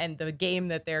heading, and the game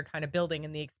that they're kind of building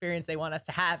and the experience they want us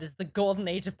to have is the golden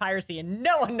age of piracy, and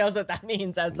no one knows what that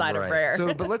means outside of Rare.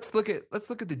 So, but let's look at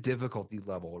the difficulty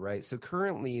level, right? So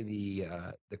currently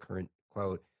the current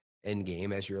quote end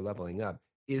game as you're leveling up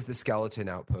is the skeleton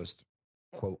outpost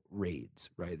quote raids,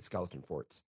 right? The skeleton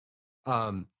forts.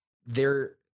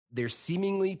 They're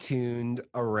seemingly tuned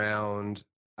around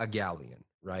a galleon,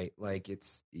 right? Like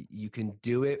you can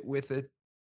do it with a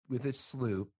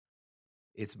sloop.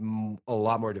 It's a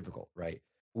lot more difficult, right?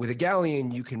 With a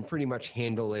galleon, you can pretty much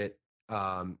handle it.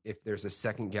 If there's a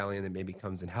second galleon that maybe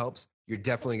comes and helps, you're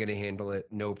definitely going to handle it,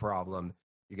 no problem.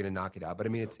 You're going to knock it out. But I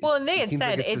mean, it seems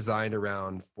like it's designed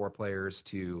around 4 players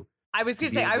to. I was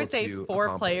going to say, I would say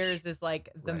 4 players is like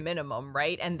the minimum,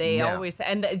 right? And they always,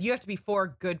 and you have to be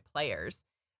 4 good players.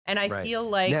 And I feel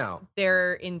like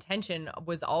their intention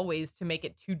was always to make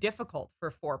it too difficult for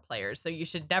 4 players. So you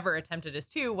should never attempt it as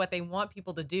 2. What they want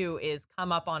people to do is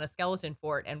come up on a skeleton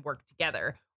fort and work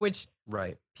together, which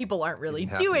people aren't really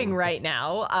doing right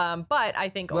now. But I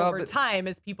think over time,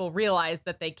 as people realize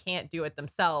that they can't do it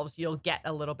themselves, you'll get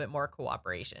a little bit more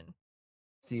cooperation.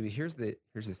 See, but here's the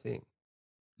thing.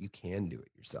 You can do it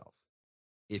yourself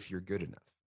if you're good enough.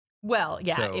 Well,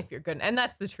 yeah, so if you're good, and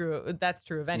that's true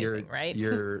of anything, right?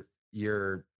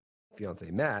 Your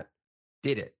fiance Matt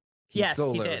did it. He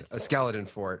did a skeleton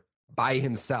fort by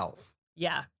himself.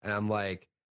 Yeah, and I'm like,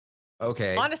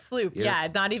 okay, on a sloop. Yeah,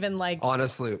 not even like on a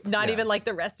sloop. Not even like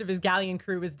the rest of his galleon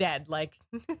crew was dead. Like,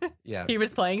 yeah, he was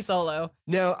playing solo.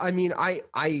 No, I mean, I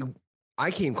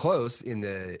came close in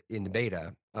the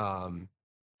beta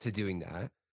to doing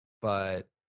that, but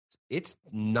it's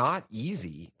not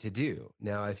easy to do.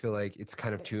 Now I feel like it's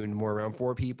kind of tuned more around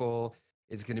 4 people.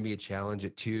 It's going to be a challenge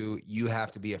at 2. You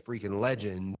have to be a freaking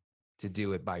legend to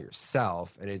do it by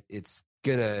yourself, and it's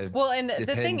gonna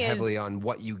depend heavily on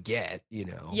what you get, you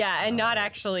know. Yeah, and not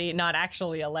actually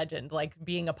a legend. Like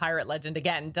being a pirate legend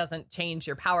again doesn't change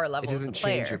your power level. It doesn't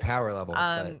change your power level.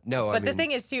 But the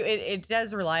thing is too, it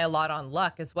does rely a lot on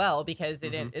luck as well, because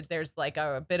there's like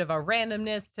a bit of a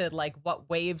randomness to like what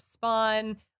waves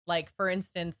spawn. Like, for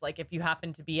instance, like if you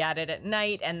happen to be at it at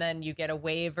night and then you get a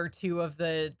wave or 2 of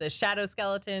the shadow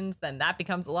skeletons, then that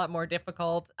becomes a lot more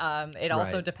difficult. It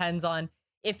also depends on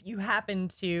if you happen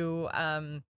to,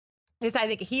 because I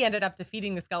think he ended up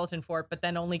defeating the skeleton fort, but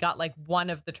then only got like 1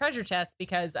 of the treasure chests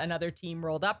because another team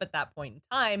rolled up at that point in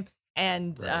time,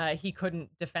 and he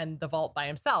couldn't defend the vault by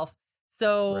himself.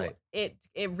 So it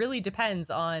really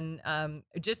depends on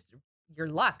just your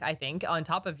luck, I think, on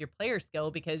top of your player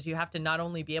skill, because you have to not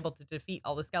only be able to defeat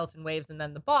all the skeleton waves and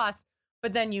then the boss,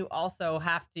 but then you also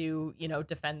have to,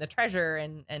 defend the treasure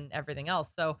and everything else.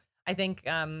 So I think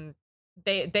they're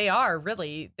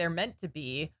meant to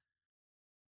be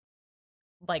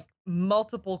like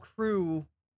multiple crew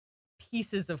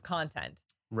pieces of content.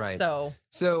 Right.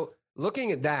 So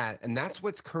looking at that, and that's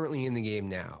what's currently in the game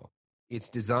now. It's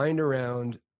designed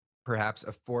around perhaps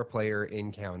a 4-player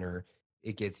encounter.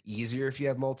 It gets easier if you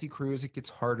have multi-crews. It gets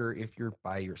harder if you're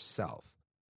by yourself.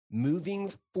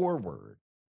 Moving forward,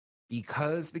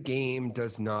 because the game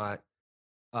does not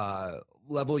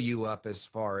level you up as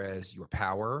far as your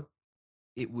power,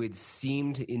 it would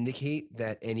seem to indicate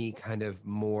that any kind of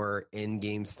more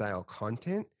end-game style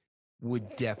content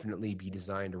would definitely be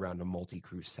designed around a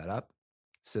multi-crew setup.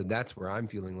 So that's where I'm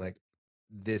feeling like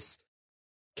this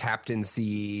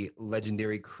captaincy,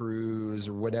 legendary crews,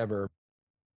 or whatever,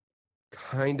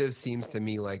 kind of seems to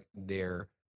me like they're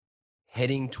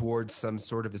heading towards some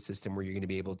sort of a system where you're going to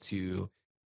be able to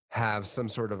have some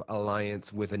sort of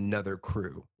alliance with another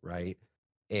crew, right?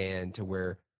 And to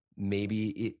where maybe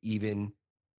it even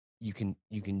you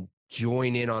can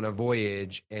join in on a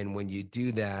voyage, and when you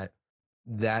do that,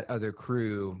 that other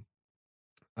crew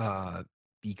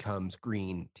becomes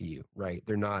green to you, right?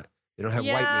 They don't have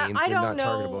white names, they're not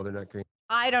targetable, they're not green.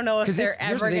 I don't know if they're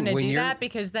ever going to do that,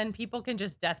 because then people can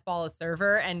just deathball a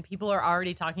server, and people are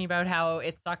already talking about how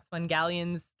it sucks when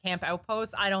galleons camp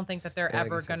outposts. I don't think that they're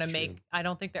ever going to make. I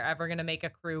don't think they're ever going to make a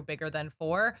crew bigger than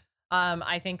 4.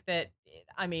 I think that.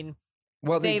 I mean,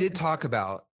 well, they did talk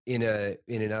about in an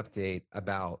update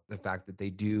about the fact that they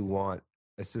do want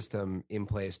a system in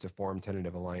place to form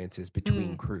tentative alliances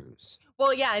between crews.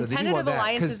 Well, yeah, So and they do tentative want that,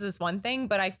 alliances 'cause- is one thing,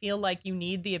 but I feel like you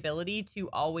need the ability to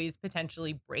always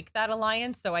potentially break that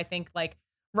alliance. So I think like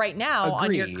right now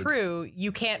on your Agreed. crew,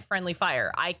 you can't friendly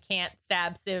fire. I can't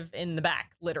stab Civ in the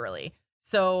back, literally.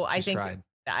 So I She's think tried.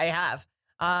 I have.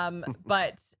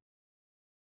 But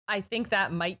I think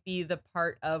that might be the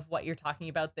part of what you're talking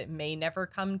about that may never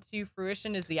come to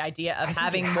fruition, is the idea of I think it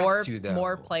having has to, though.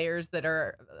 more players that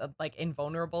are like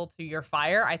invulnerable to your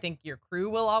fire. I think your crew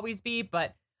will always be,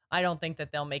 but I don't think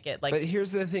that they'll make it like But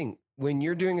here's the thing: when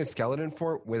you're doing a skeleton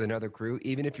fort with another crew,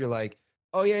 even if you're like,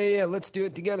 "Oh yeah, let's do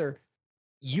it together,"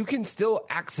 you can still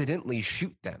accidentally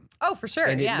shoot them, oh, for sure.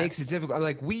 and it Yeah. makes it difficult.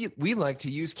 Like we like to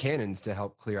use cannons to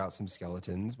help clear out some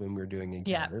skeletons when we're doing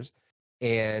Yeah. encounters,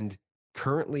 and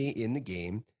currently in the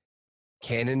game,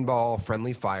 cannonball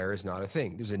friendly fire is not a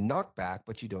thing. There's a knockback,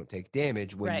 but you don't take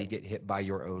damage when you Right. get hit by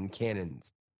your own cannons.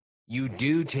 You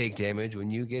do take damage when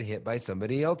you get hit by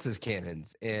somebody else's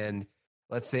cannons. And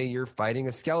let's say you're fighting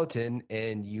a skeleton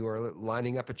and you are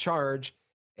lining up a charge,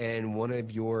 and one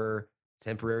of your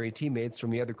temporary teammates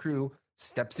from the other crew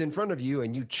steps in front of you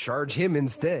and you charge him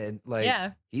instead. Like,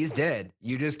 Yeah. he's dead.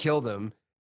 You just killed him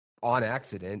on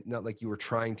accident. Not like you were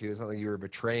trying to. It's not like you were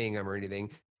betraying him or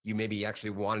anything. You maybe actually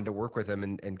wanted to work with him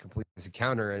and complete this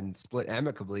encounter and split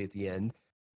amicably at the end.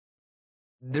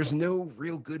 There's no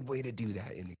real good way to do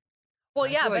that in the Well, I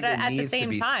yeah, feel but like there at the needs to same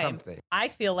be time, something. I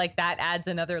feel like that adds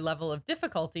another level of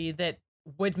difficulty that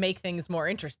would make things more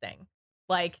interesting.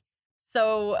 Like,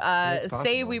 so It's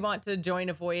say we possible. want to join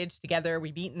a voyage together,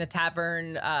 we meet in the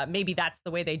tavern. Maybe that's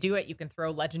the way they do it. You can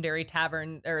throw legendary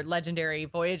tavern or legendary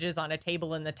voyages on a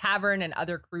table in the tavern, and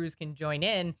other crews can join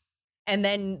in. And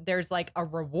then there's like a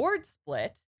reward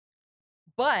split,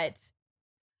 but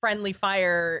friendly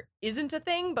fire isn't a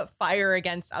thing, but fire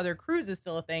against other crews is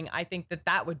still a thing. I think that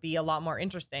that would be a lot more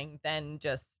interesting than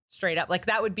just straight up. Like,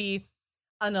 that would be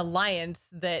an alliance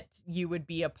that you would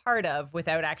be a part of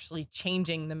without actually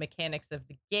changing the mechanics of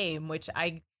the game, which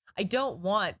I don't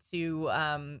want to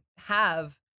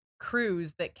have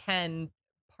crews that can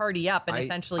party up and I-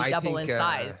 essentially I double in think,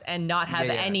 size and not have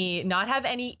yeah.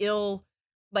 any ill,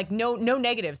 like no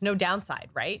negatives, no downside,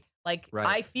 right? Like, Right.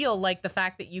 I feel like the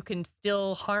fact that you can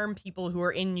still harm people who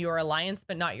are in your alliance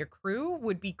but not your crew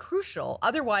would be crucial.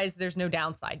 Otherwise, there's no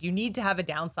downside. You need to have a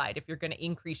downside if you're going to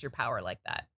increase your power like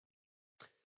that.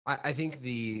 I think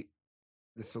the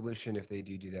solution, if they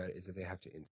do that, is that they have to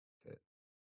instance it.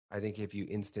 I think if you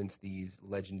instance these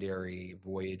legendary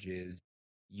voyages,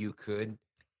 you could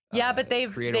Yeah, but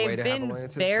they've create a way to have been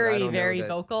alliances, but I very, don't know very that-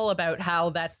 vocal about how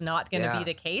that's not going to Yeah. be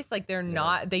the case. Like, they're Yeah.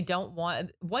 not, they don't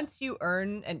want, once you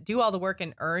earn and do all the work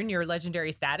and earn your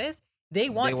legendary status, they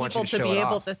want want you people to to show be it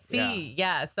able off. to see.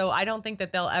 Yeah. So I don't think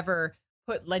that they'll ever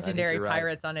put legendary you're right.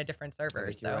 pirates on a different server.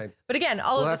 think you're So, right. but again,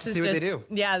 all We'll of have this to is see what just, they do.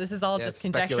 yeah, this is all Yeah, just it's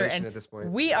conjecture. speculation And at this point.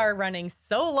 we are running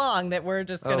so long that we're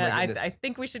just Oh, gonna, my I goodness.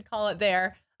 think we should call it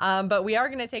there. But we are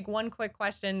going to take one quick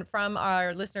question from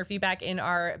our listener feedback in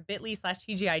our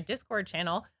bit.ly/TGI Discord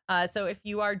channel. So if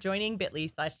you are joining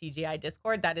bit.ly/TGI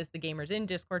Discord, that is the Gamers In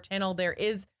Discord channel. There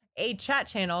is a chat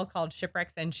channel called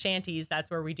Shipwrecks and Shanties. That's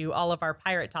where we do all of our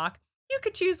pirate talk. You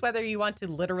could choose whether you want to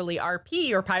literally RP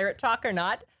your pirate talk or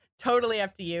not. Totally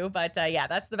up to you. But yeah,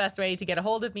 that's the best way to get a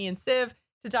hold of me and Civ,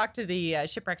 to talk to the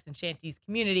Shipwrecks and Shanties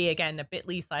community. Again,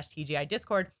 bit.ly/TGI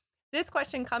Discord. This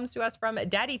question comes to us from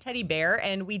Daddy Teddy Bear,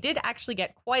 and we did actually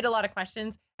get quite a lot of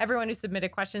questions. Everyone who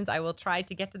submitted questions, I will try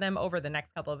to get to them over the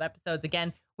next couple of episodes.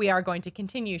 Again, we are going to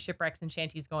continue Shipwrecks and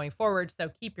Shanties going forward, so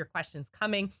keep your questions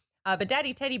coming. But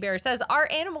Daddy Teddy Bear says, are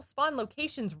animal spawn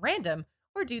locations random,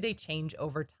 or do they change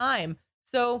over time?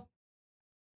 So,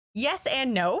 yes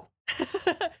and no.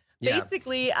 Yeah.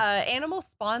 Basically, animal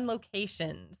spawn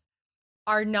locations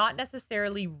are not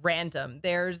necessarily random.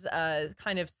 There's a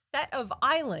kind of set of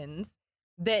islands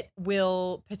that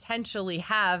will potentially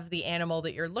have the animal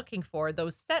that you're looking for.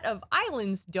 Those set of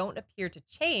islands don't appear to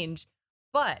change,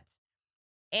 but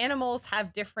animals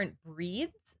have different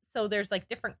breeds. So there's like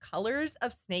different colors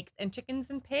of snakes and chickens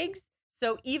and pigs.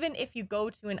 So even if you go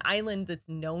to an island that's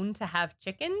known to have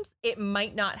chickens, it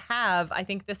might not have. I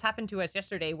think this happened to us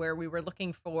yesterday where we were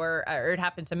looking for, or it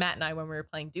happened to Matt and I when we were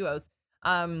playing duos.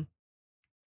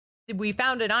 We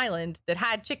found an island that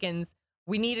had chickens.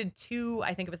 We needed 2,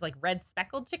 I think it was like red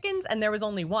speckled chickens, and there was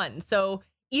only 1. So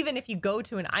even if you go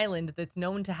to an island that's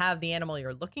known to have the animal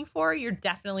you're looking for, you're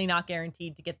definitely not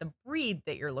guaranteed to get the breed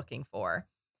that you're looking for.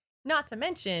 Not to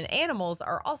mention, animals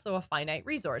are also a finite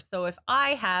resource. So if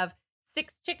I have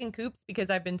 6 chicken coops because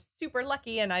I've been super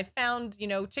lucky and I found,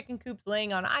 chicken coops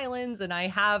laying on islands and I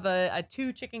have a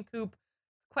 2 chicken coop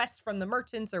quest from the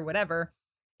merchants or whatever.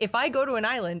 If I go to an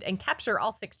island and capture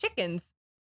all 6 chickens,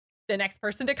 the next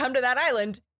person to come to that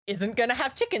island isn't going to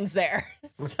have chickens there.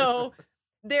 So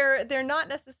they're not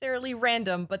necessarily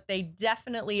random, but they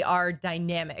definitely are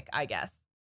dynamic, I guess.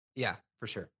 Yeah, for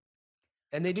sure.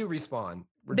 And they do respawn.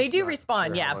 They do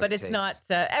respawn, yeah, but it's not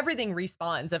everything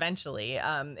respawns eventually,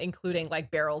 including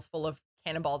like barrels full of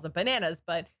cannonballs and bananas.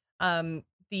 But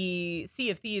the Sea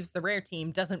of Thieves, the rare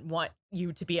team, doesn't want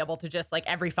you to be able to just like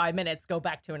every 5 minutes go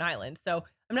back to an island. So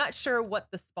I'm not sure what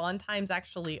the spawn times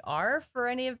actually are for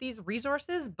any of these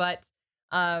resources, but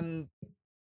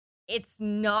it's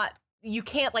not, you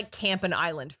can't like camp an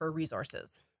island for resources.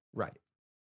 Right.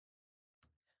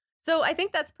 So I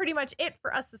think that's pretty much it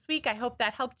for us this week. I hope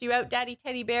that helped you out, Daddy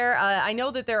Teddy Bear. I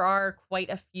know that there are quite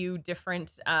a few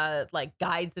different like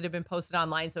guides that have been posted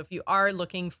online. So if you are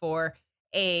looking for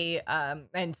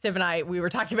and Civ and I, we were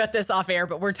talking about this off air,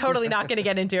 but we're totally not going to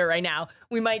get into it right now.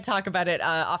 We might talk about it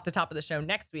off the top of the show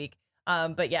next week.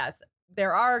 But yes,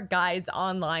 there are guides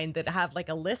online that have like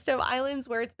a list of islands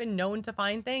where it's been known to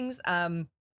find things.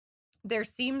 There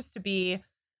seems to be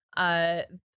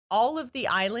all of the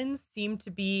islands seem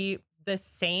to be the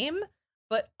same,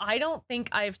 but I don't think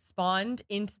I've spawned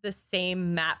into the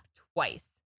same map twice.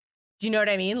 Do you know what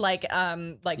I mean? Like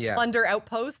Yeah. Plunder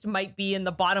Outpost might be in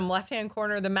the bottom left-hand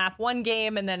corner of the map one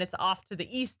game, and then it's off to the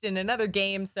east in another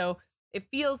game. So it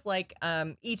feels like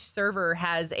each server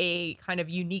has a kind of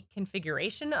unique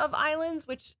configuration of islands,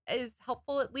 which is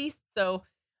helpful at least. So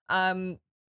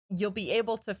you'll be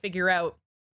able to figure out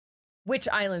which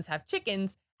islands have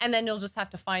chickens, and then you'll just have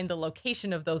to find the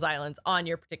location of those islands on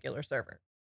your particular server.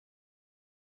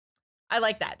 I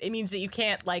like that. It means that you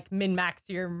can't like min-max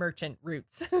your merchant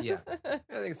routes. Yeah, I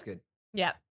think it's good.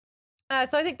 Yeah.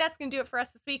 So I think that's going to do it for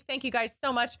us this week. Thank you guys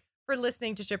so much for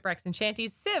listening to Shipwrecks and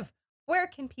Shanties. Civ, where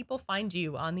can people find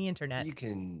you on the internet? You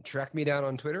can track me down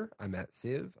on Twitter. I'm at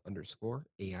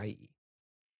Civ_AIE.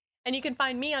 And you can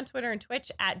find me on Twitter and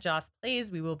Twitch at Joss Plays.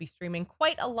 We will be streaming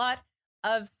quite a lot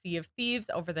of Sea of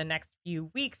Thieves over the next few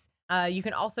weeks. You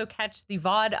can also catch the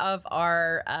VOD of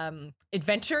our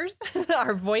adventures,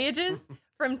 our voyages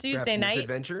from Tuesday night.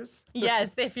 Adventures.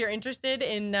 Yes, if you're interested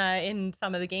in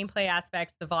some of the gameplay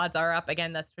aspects, the VODs are up.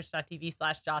 Again, that's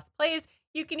twitch.tv/JossPlays.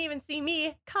 You can even see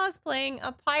me cosplaying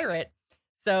a pirate.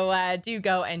 So do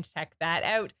go and check that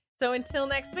out. So until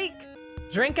next week,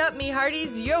 drink up, me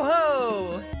hearties.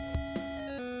 Yo-ho!